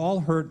 You all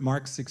heard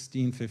Mark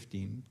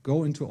 16:15,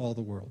 go into all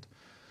the world.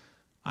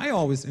 I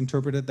always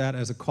interpreted that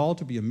as a call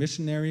to be a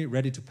missionary,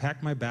 ready to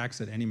pack my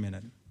bags at any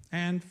minute.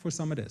 And for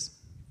some it is.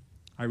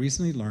 I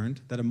recently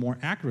learned that a more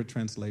accurate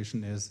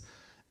translation is,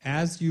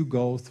 as you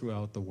go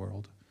throughout the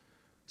world.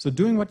 So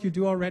doing what you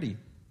do already.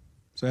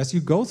 So as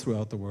you go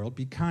throughout the world,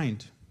 be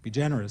kind, be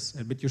generous,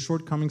 admit your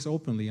shortcomings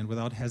openly and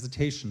without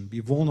hesitation, be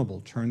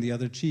vulnerable, turn the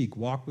other cheek,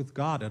 walk with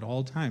God at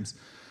all times.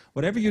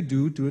 Whatever you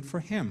do, do it for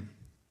Him.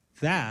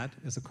 That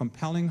is a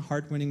compelling,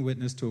 heart-winning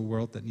witness to a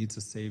world that needs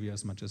a Savior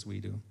as much as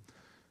we do.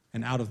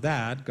 And out of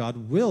that,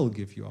 God will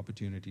give you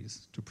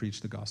opportunities to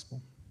preach the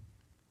gospel.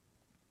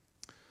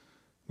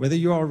 Whether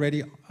you're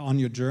already on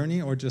your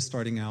journey or just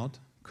starting out,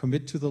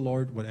 commit to the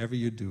Lord whatever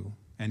you do,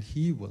 and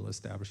He will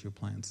establish your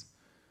plans.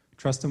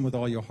 Trust Him with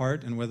all your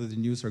heart, and whether the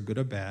news are good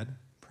or bad,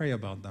 pray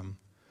about them.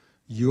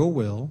 Your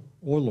will,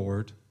 O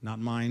Lord, not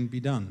mine, be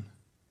done.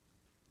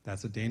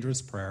 That's a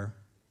dangerous prayer,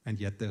 and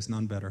yet there's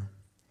none better.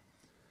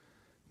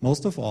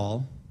 Most of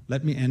all,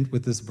 let me end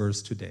with this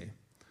verse today.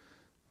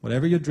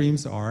 Whatever your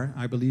dreams are,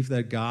 I believe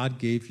that God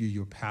gave you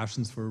your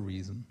passions for a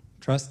reason.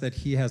 Trust that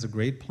He has a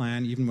great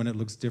plan even when it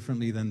looks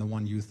differently than the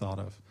one you thought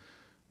of.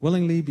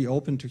 Willingly be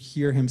open to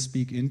hear Him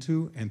speak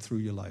into and through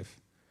your life.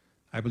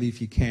 I believe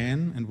He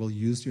can and will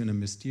use you in a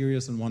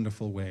mysterious and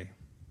wonderful way.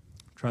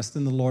 Trust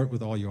in the Lord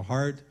with all your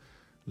heart.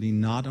 Lean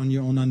not on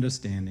your own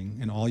understanding.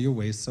 In all your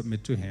ways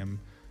submit to Him,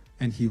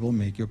 and He will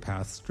make your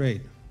path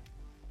straight.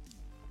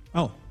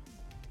 Oh,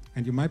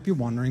 and you might be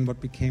wondering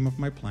what became of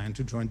my plan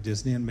to join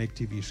Disney and make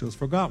TV shows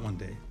for God one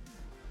day.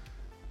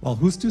 Well,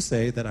 who's to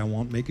say that I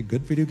won't make a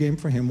good video game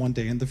for Him one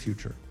day in the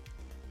future?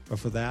 But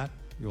for that,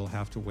 you will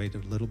have to wait a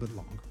little bit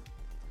longer.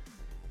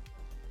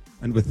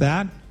 And with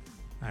that,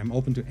 I'm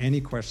open to any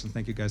questions.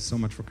 Thank you guys so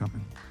much for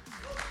coming.